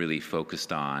we've been really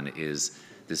focused on is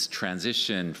this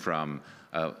transition from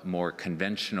more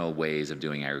conventional ways of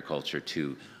doing agriculture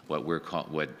to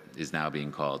what is now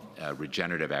being called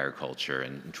regenerative agriculture,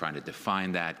 and trying to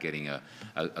define that, getting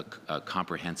a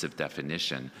comprehensive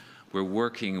definition. We're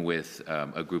working with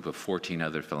a group of 14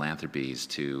 other philanthropies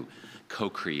to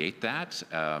co-create that.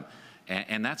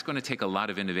 And that's going to take a lot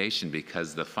of innovation,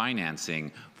 because the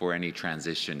financing for any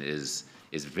transition is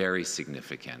very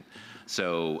significant.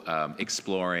 So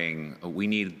exploring, we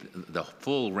need the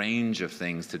full range of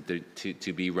things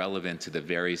to be relevant to the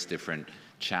various different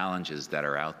challenges that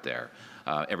are out there.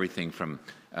 Everything from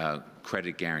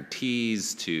credit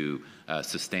guarantees to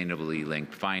sustainably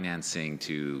linked financing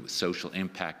to social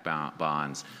impact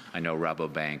bonds. I know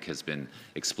Rabobank has been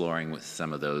exploring with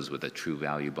some of those with a True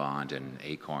Value Bond and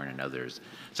Acorn and others.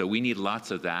 So we need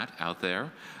lots of that out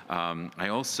there. We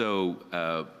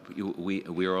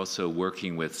are also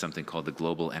working with something called the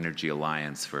Global Energy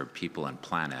Alliance for People and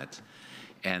Planet,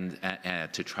 and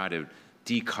to try to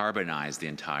decarbonize the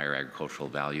entire agricultural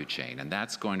value chain. And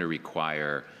that's going to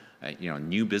require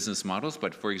new business models,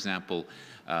 but for example,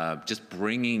 just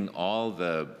bringing all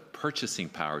the purchasing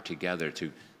power together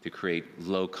to create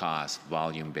low-cost,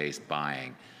 volume-based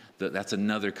buying. That's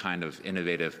another kind of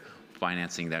innovative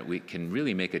financing that we can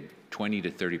really make a 20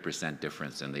 to 30%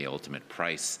 difference in the ultimate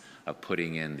price of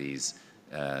putting in these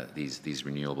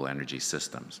renewable energy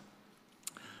systems.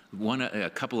 A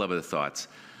couple of other thoughts.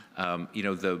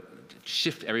 The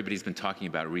shift, everybody's been talking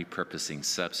about repurposing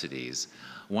subsidies.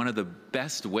 One of the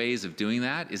best ways of doing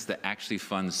that is to actually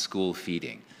fund school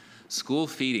feeding. School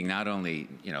feeding not only,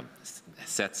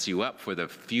 sets you up for the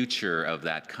future of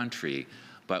that country,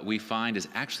 but we find is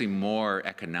actually more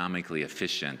economically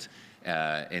efficient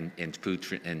in food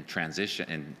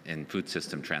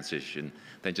system transition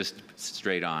than just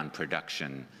straight on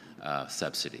production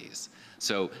subsidies.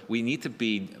 So we need to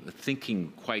be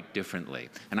thinking quite differently.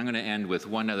 And I'm going to end with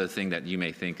one other thing that you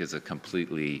may think is a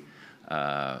completely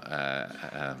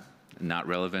not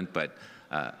relevant, but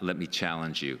let me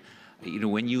challenge you.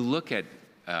 When you look at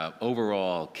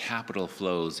overall capital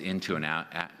flows into and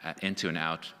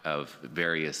out of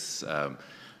various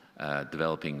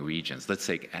developing regions, let's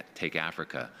take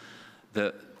Africa.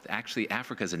 Actually,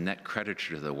 Africa is a net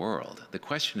creditor to the world. The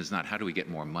question is not how do we get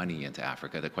more money into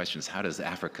Africa. The question is how does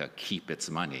Africa keep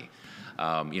its money?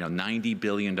 $90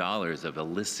 billion of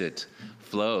illicit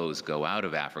flows go out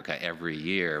of Africa every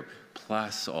year,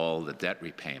 plus all the debt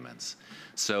repayments.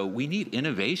 So we need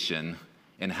innovation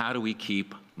in how do we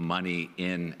keep money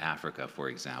in Africa, for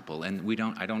example, and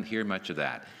I don't hear much of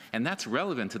that. And that's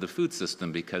relevant to the food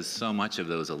system because so much of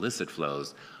those illicit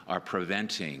flows are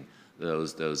preventing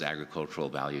those agricultural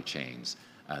value chains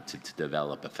to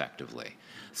develop effectively.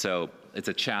 So it's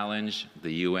a challenge.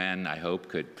 The UN, I hope,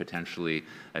 could potentially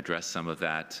address some of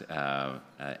that,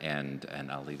 and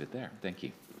I'll leave it there. Thank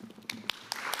you.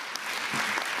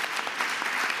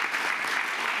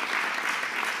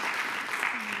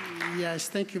 Yes,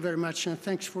 thank you very much, and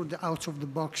thanks for the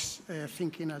out-of-the-box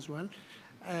thinking as well.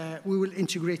 We will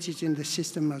integrate it in the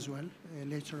system as well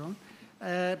later on.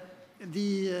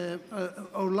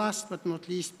 Our last but not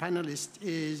least panelist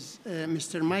is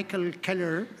Mr. Michael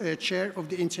Keller, Chair of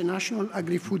the International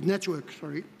Agri-Food Network,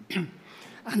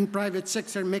 and Private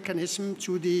Sector Mechanism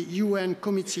to the UN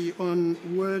Committee on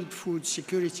World Food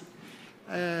Security.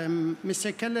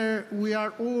 Mr. Keller, we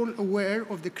are all aware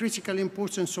of the critical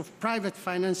importance of private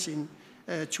financing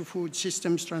to food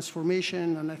systems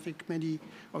transformation, and I think many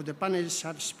of the panelists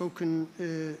have spoken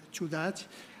to that.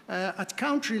 At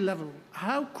country level,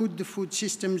 how could the food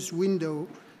systems window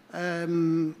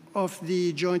of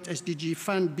the Joint SDG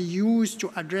Fund be used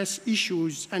to address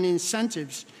issues and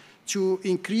incentives to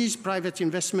increase private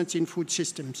investment in food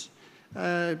systems,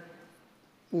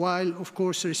 while, of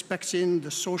course, respecting the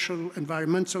social,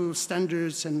 environmental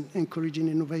standards and encouraging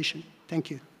innovation? Thank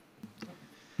you.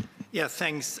 Yeah,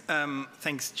 thanks.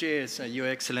 Thanks, chairs, Your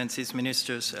Excellencies,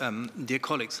 ministers, dear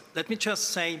colleagues. Let me just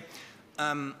say,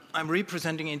 I'm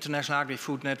representing International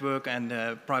Agri-Food Network and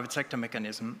the Private Sector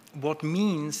Mechanism. What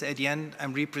means, at the end,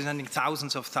 I'm representing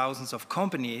thousands of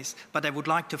companies, but I would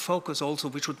like to focus also,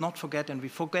 we should not forget, and we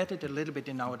forget it a little bit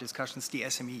in our discussions, the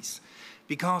SMEs.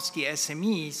 Because the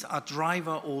SMEs are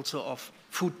driver also of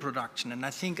food production. And I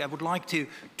think I would like to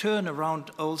turn around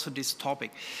also this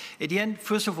topic. At the end,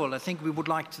 first of all, I think we would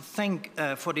like to thank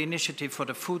for the initiative for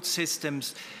the food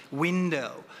systems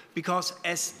window, because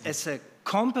as a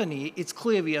company, it's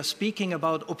clear we are speaking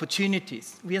about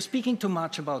opportunities. We are speaking too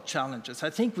much about challenges.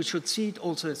 I think we should see it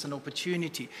also as an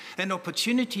opportunity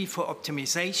for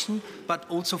optimization, but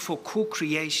also for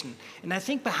co-creation. And I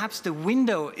think perhaps the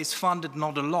window is funded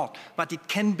not a lot, but it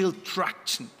can build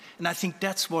traction. And I think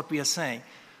that's what we are saying.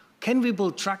 Can we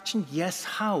build traction? Yes,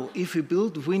 how? If we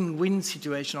build win-win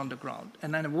situation on the ground.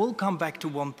 And then I will come back to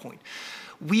one point.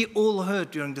 We all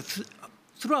heard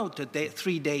throughout the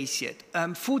 3 days yet,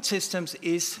 food systems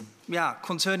is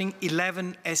concerning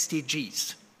 11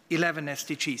 SDGs. 11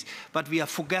 SDGs. But we are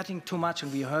forgetting too much,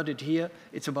 and we heard it here,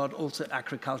 it's about also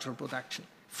agricultural production.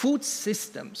 Food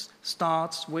systems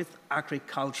starts with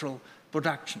agricultural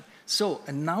production. So,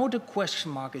 and now the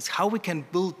question mark is how we can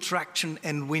build traction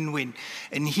and win-win.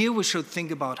 And here we should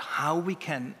think about how we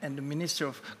can, and the Minister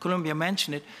of Colombia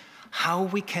mentioned it, how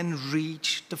we can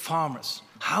reach the farmers,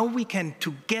 how we can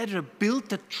together build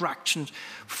the traction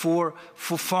for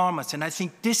farmers. And I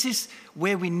think this is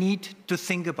where we need to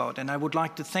think about. And I would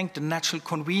like to thank the national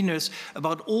conveners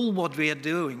about all what we are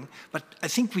doing. But I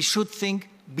think we should think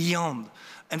beyond.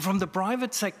 And from the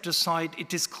private sector side,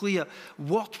 it is clear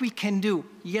what we can do.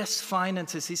 Yes,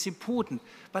 finances is important,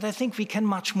 but I think we can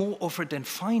much more offer than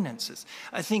finances.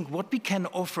 I think what we can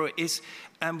offer is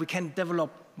we can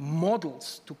develop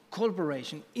models to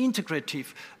collaboration,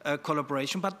 integrative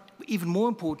collaboration, but even more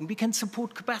important, we can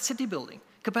support capacity building.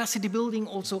 Capacity building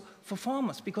also for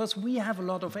farmers, because we have a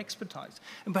lot of expertise.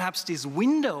 And perhaps this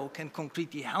window can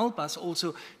concretely help us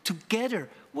also together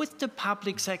with the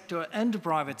public sector and the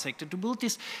private sector to build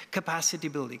this capacity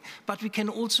building. But we can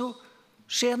also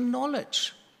share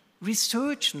knowledge,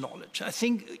 research knowledge. I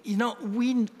think, you know,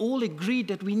 we all agree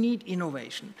that we need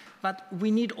innovation, but we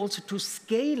need also to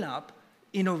scale up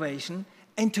innovation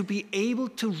and to be able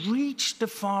to reach the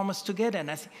farmers together. And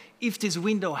I think if this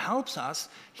window helps us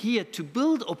here to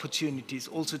build opportunities,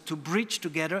 also to bridge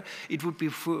together, it would be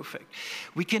perfect.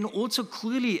 We can also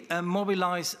clearly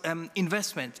mobilize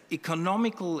investment,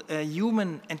 economical,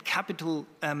 human and capital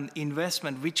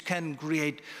investment, which can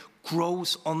create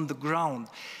growth on the ground.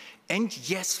 And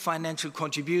yes, financial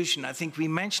contribution. I think we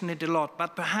mentioned it a lot,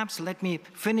 but perhaps let me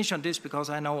finish on this because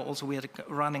I know also we are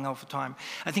running out of time.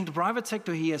 I think the private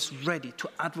sector here is ready to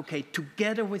advocate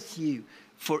together with you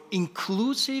for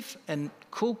inclusive and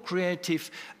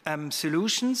co-creative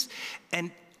solutions.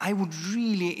 And I would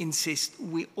really insist,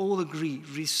 we all agree,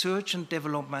 research and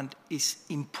development is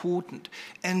important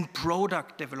and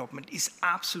product development is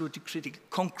absolutely critical,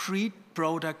 concrete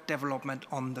product development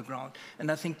on the ground. And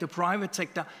I think the private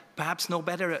sector perhaps no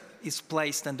better is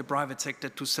placed than the private sector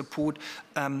to support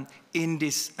in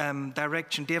this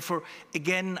direction. Therefore,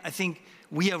 again, I think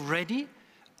we are ready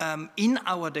in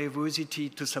our diversity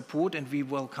to support, and we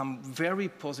welcome very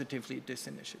positively this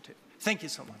initiative. Thank you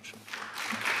so much.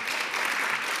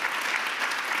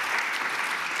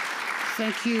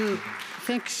 Thank you.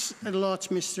 Thanks a lot,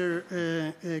 Mr.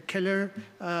 Keller.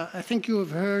 I think you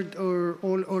have heard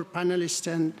all our panelists,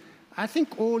 and I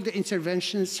think all the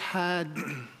interventions had,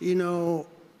 you know,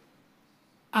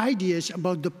 ideas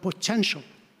about the potential,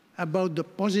 about the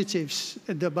positives,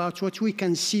 about what we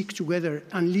can seek together,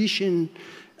 unleashing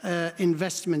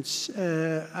investments.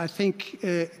 I think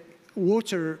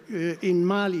water in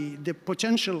Mali, the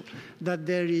potential that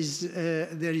there is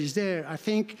there. I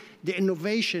think the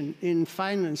innovation in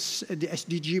finance, the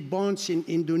SDG bonds in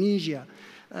Indonesia.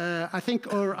 I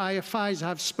think our IFIs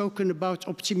have spoken about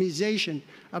optimization,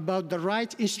 about the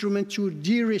right instrument to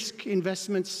de-risk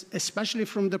investments, especially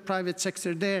from the private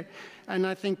sector there. And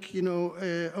I think, you know,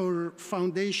 our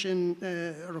foundation,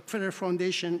 Rockefeller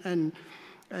Foundation,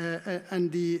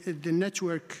 and the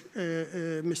network,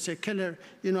 Mr. Keller,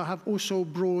 you know, have also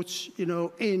brought, you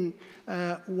know, in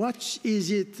what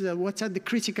is it, what are the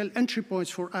critical entry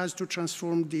points for us to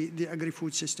transform the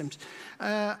agri-food systems.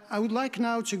 I would like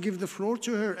now to give the floor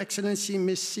to Her Excellency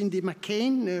Ms. Cindy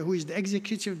McCain, who is the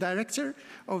Executive Director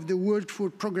of the World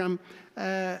Food Programme.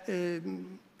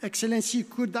 Excellency,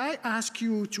 could I ask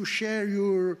you to share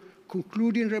your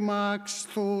concluding remarks,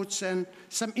 thoughts, and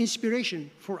some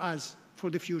inspiration for us for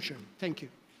the future? Thank you.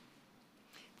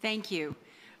 Thank you.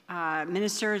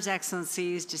 Ministers,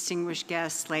 Excellencies, distinguished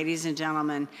guests, ladies and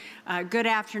gentlemen, good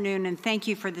afternoon, and thank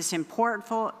you for this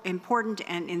important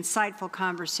and insightful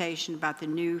conversation about the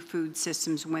new food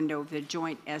systems window of the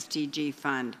Joint SDG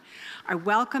Fund. I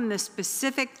welcome the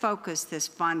specific focus this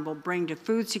fund will bring to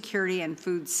food security and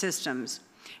food systems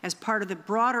as part of the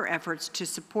broader efforts to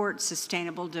support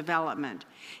sustainable development.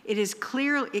 It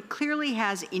clearly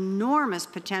has enormous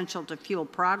potential to fuel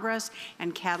progress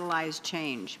and catalyze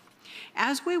change.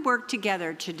 As we work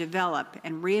together to develop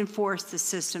and reinforce the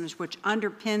systems which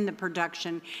underpin the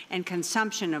production and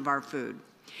consumption of our food,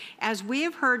 as we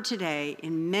have heard today,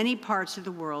 in many parts of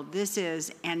the world, this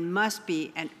is and must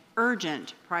be an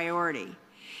urgent priority.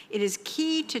 It is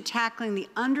key to tackling the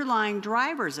underlying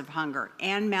drivers of hunger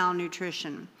and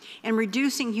malnutrition and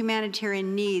reducing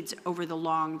humanitarian needs over the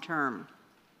long term.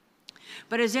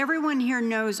 But as everyone here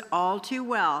knows all too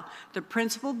well, the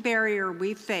principal barrier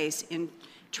we face in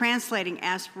translating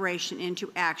aspiration into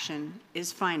action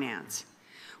is finance.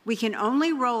 We can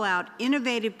only roll out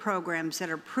innovative programs that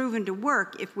are proven to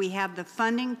work if we have the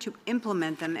funding to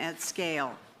implement them at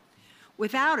scale.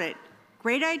 Without it,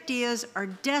 great ideas are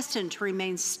destined to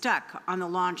remain stuck on the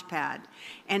launch pad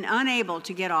and unable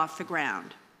to get off the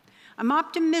ground. I'm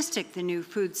optimistic the new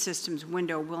food systems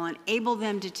window will enable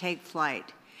them to take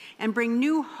flight and bring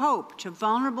new hope to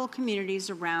vulnerable communities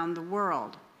around the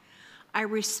world. I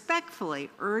respectfully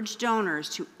urge donors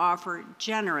to offer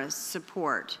generous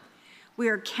support. We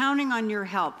are counting on your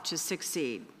help to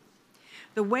succeed.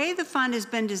 The way the fund has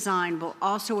been designed will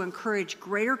also encourage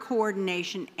greater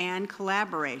coordination and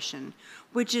collaboration,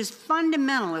 which is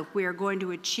fundamental if we are going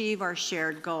to achieve our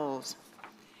shared goals.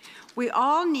 We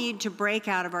all need to break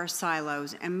out of our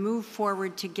silos and move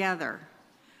forward together.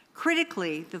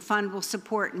 Critically, the fund will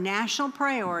support national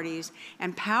priorities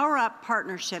and power up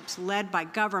partnerships led by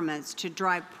governments to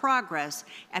drive progress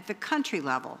at the country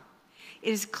level. It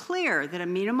is clear that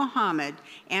Amina Mohammed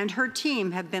and her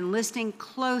team have been listening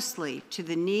closely to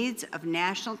the needs of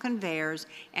national conveyors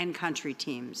and country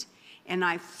teams, and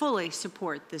I fully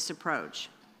support this approach.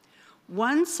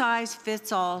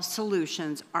 One-size-fits-all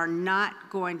solutions are not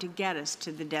going to get us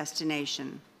to the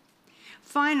destination.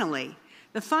 Finally,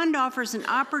 the fund offers an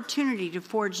opportunity to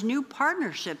forge new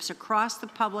partnerships across the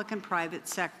public and private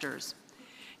sectors.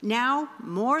 Now,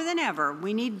 more than ever,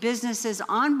 we need businesses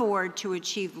on board to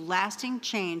achieve lasting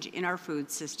change in our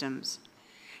food systems.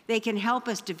 They can help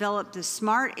us develop the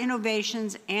smart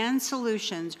innovations and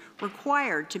solutions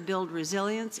required to build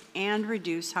resilience and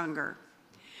reduce hunger.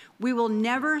 We will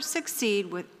never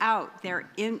succeed without their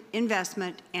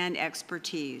investment and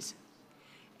expertise.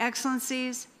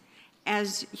 Excellencies,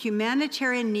 as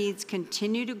humanitarian needs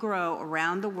continue to grow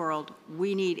around the world,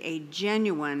 we need a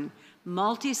genuine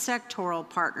multi-sectoral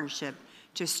partnership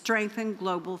to strengthen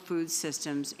global food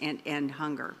systems and end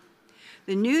hunger.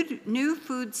 The new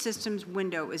food systems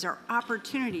window is our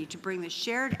opportunity to bring the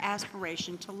shared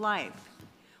aspiration to life.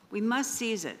 We must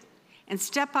seize it and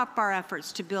step up our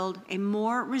efforts to build a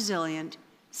more resilient,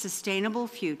 sustainable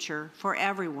future for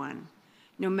everyone,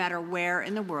 no matter where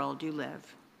in the world you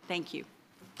live. Thank you.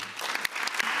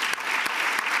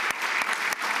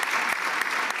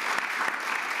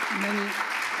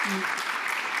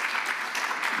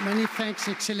 Many thanks,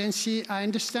 Excellency. I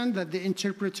understand that the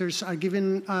interpreters are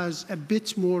giving us a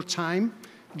bit more time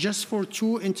just for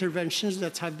two interventions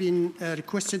that have been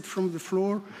requested from the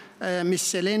floor. Ms.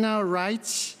 Selena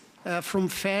writes from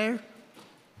FAIR.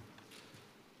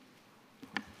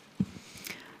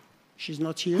 She's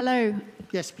not here. Hello.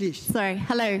 Yes, please. Sorry.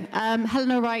 Hello.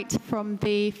 Helena Wright from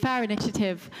the FAIR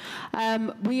Initiative.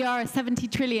 We are a 70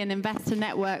 trillion investor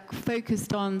network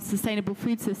focused on sustainable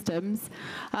food systems.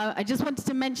 I just wanted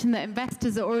to mention that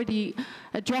investors are already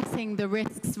addressing the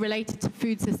risks related to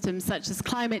food systems, such as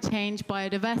climate change,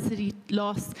 biodiversity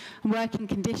loss, and working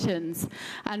conditions.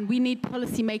 And we need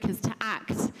policymakers to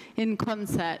act in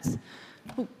concert.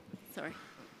 Oh, sorry.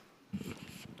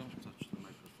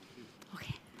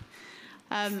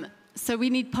 So we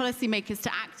need policymakers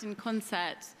to act in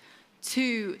concert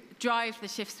to drive the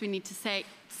shifts we need to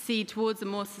see towards a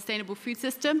more sustainable food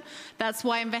system. That's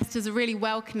why investors are really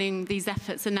welcoming these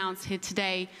efforts announced here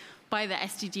today by the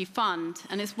SDG Fund.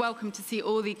 And it's welcome to see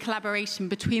all the collaboration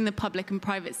between the public and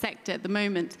private sector at the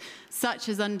moment, such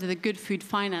as under the Good Food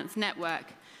Finance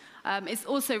Network. It's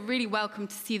also really welcome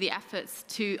to see the efforts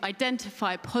to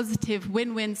identify positive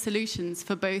win-win solutions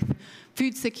for both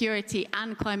food security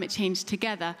and climate change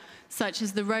together, such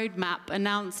as the roadmap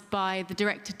announced by the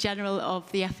Director General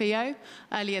of the FAO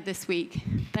earlier this week.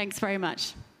 Thanks very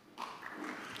much.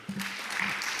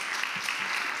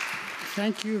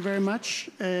 Thank you very much.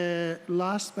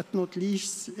 Last but not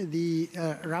least, the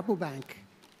Rabobank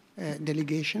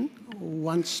delegation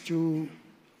wants to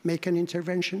make an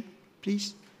intervention,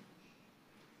 please.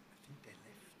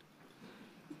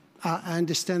 I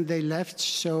understand they left,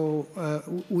 so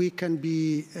we can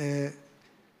be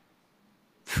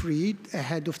freed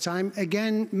ahead of time.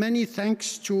 Again, many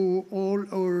thanks to all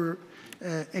our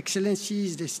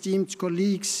excellencies, esteemed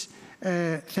colleagues.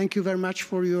 Thank you very much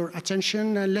for your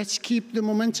attention, and let's keep the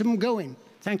momentum going.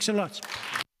 Thanks a lot.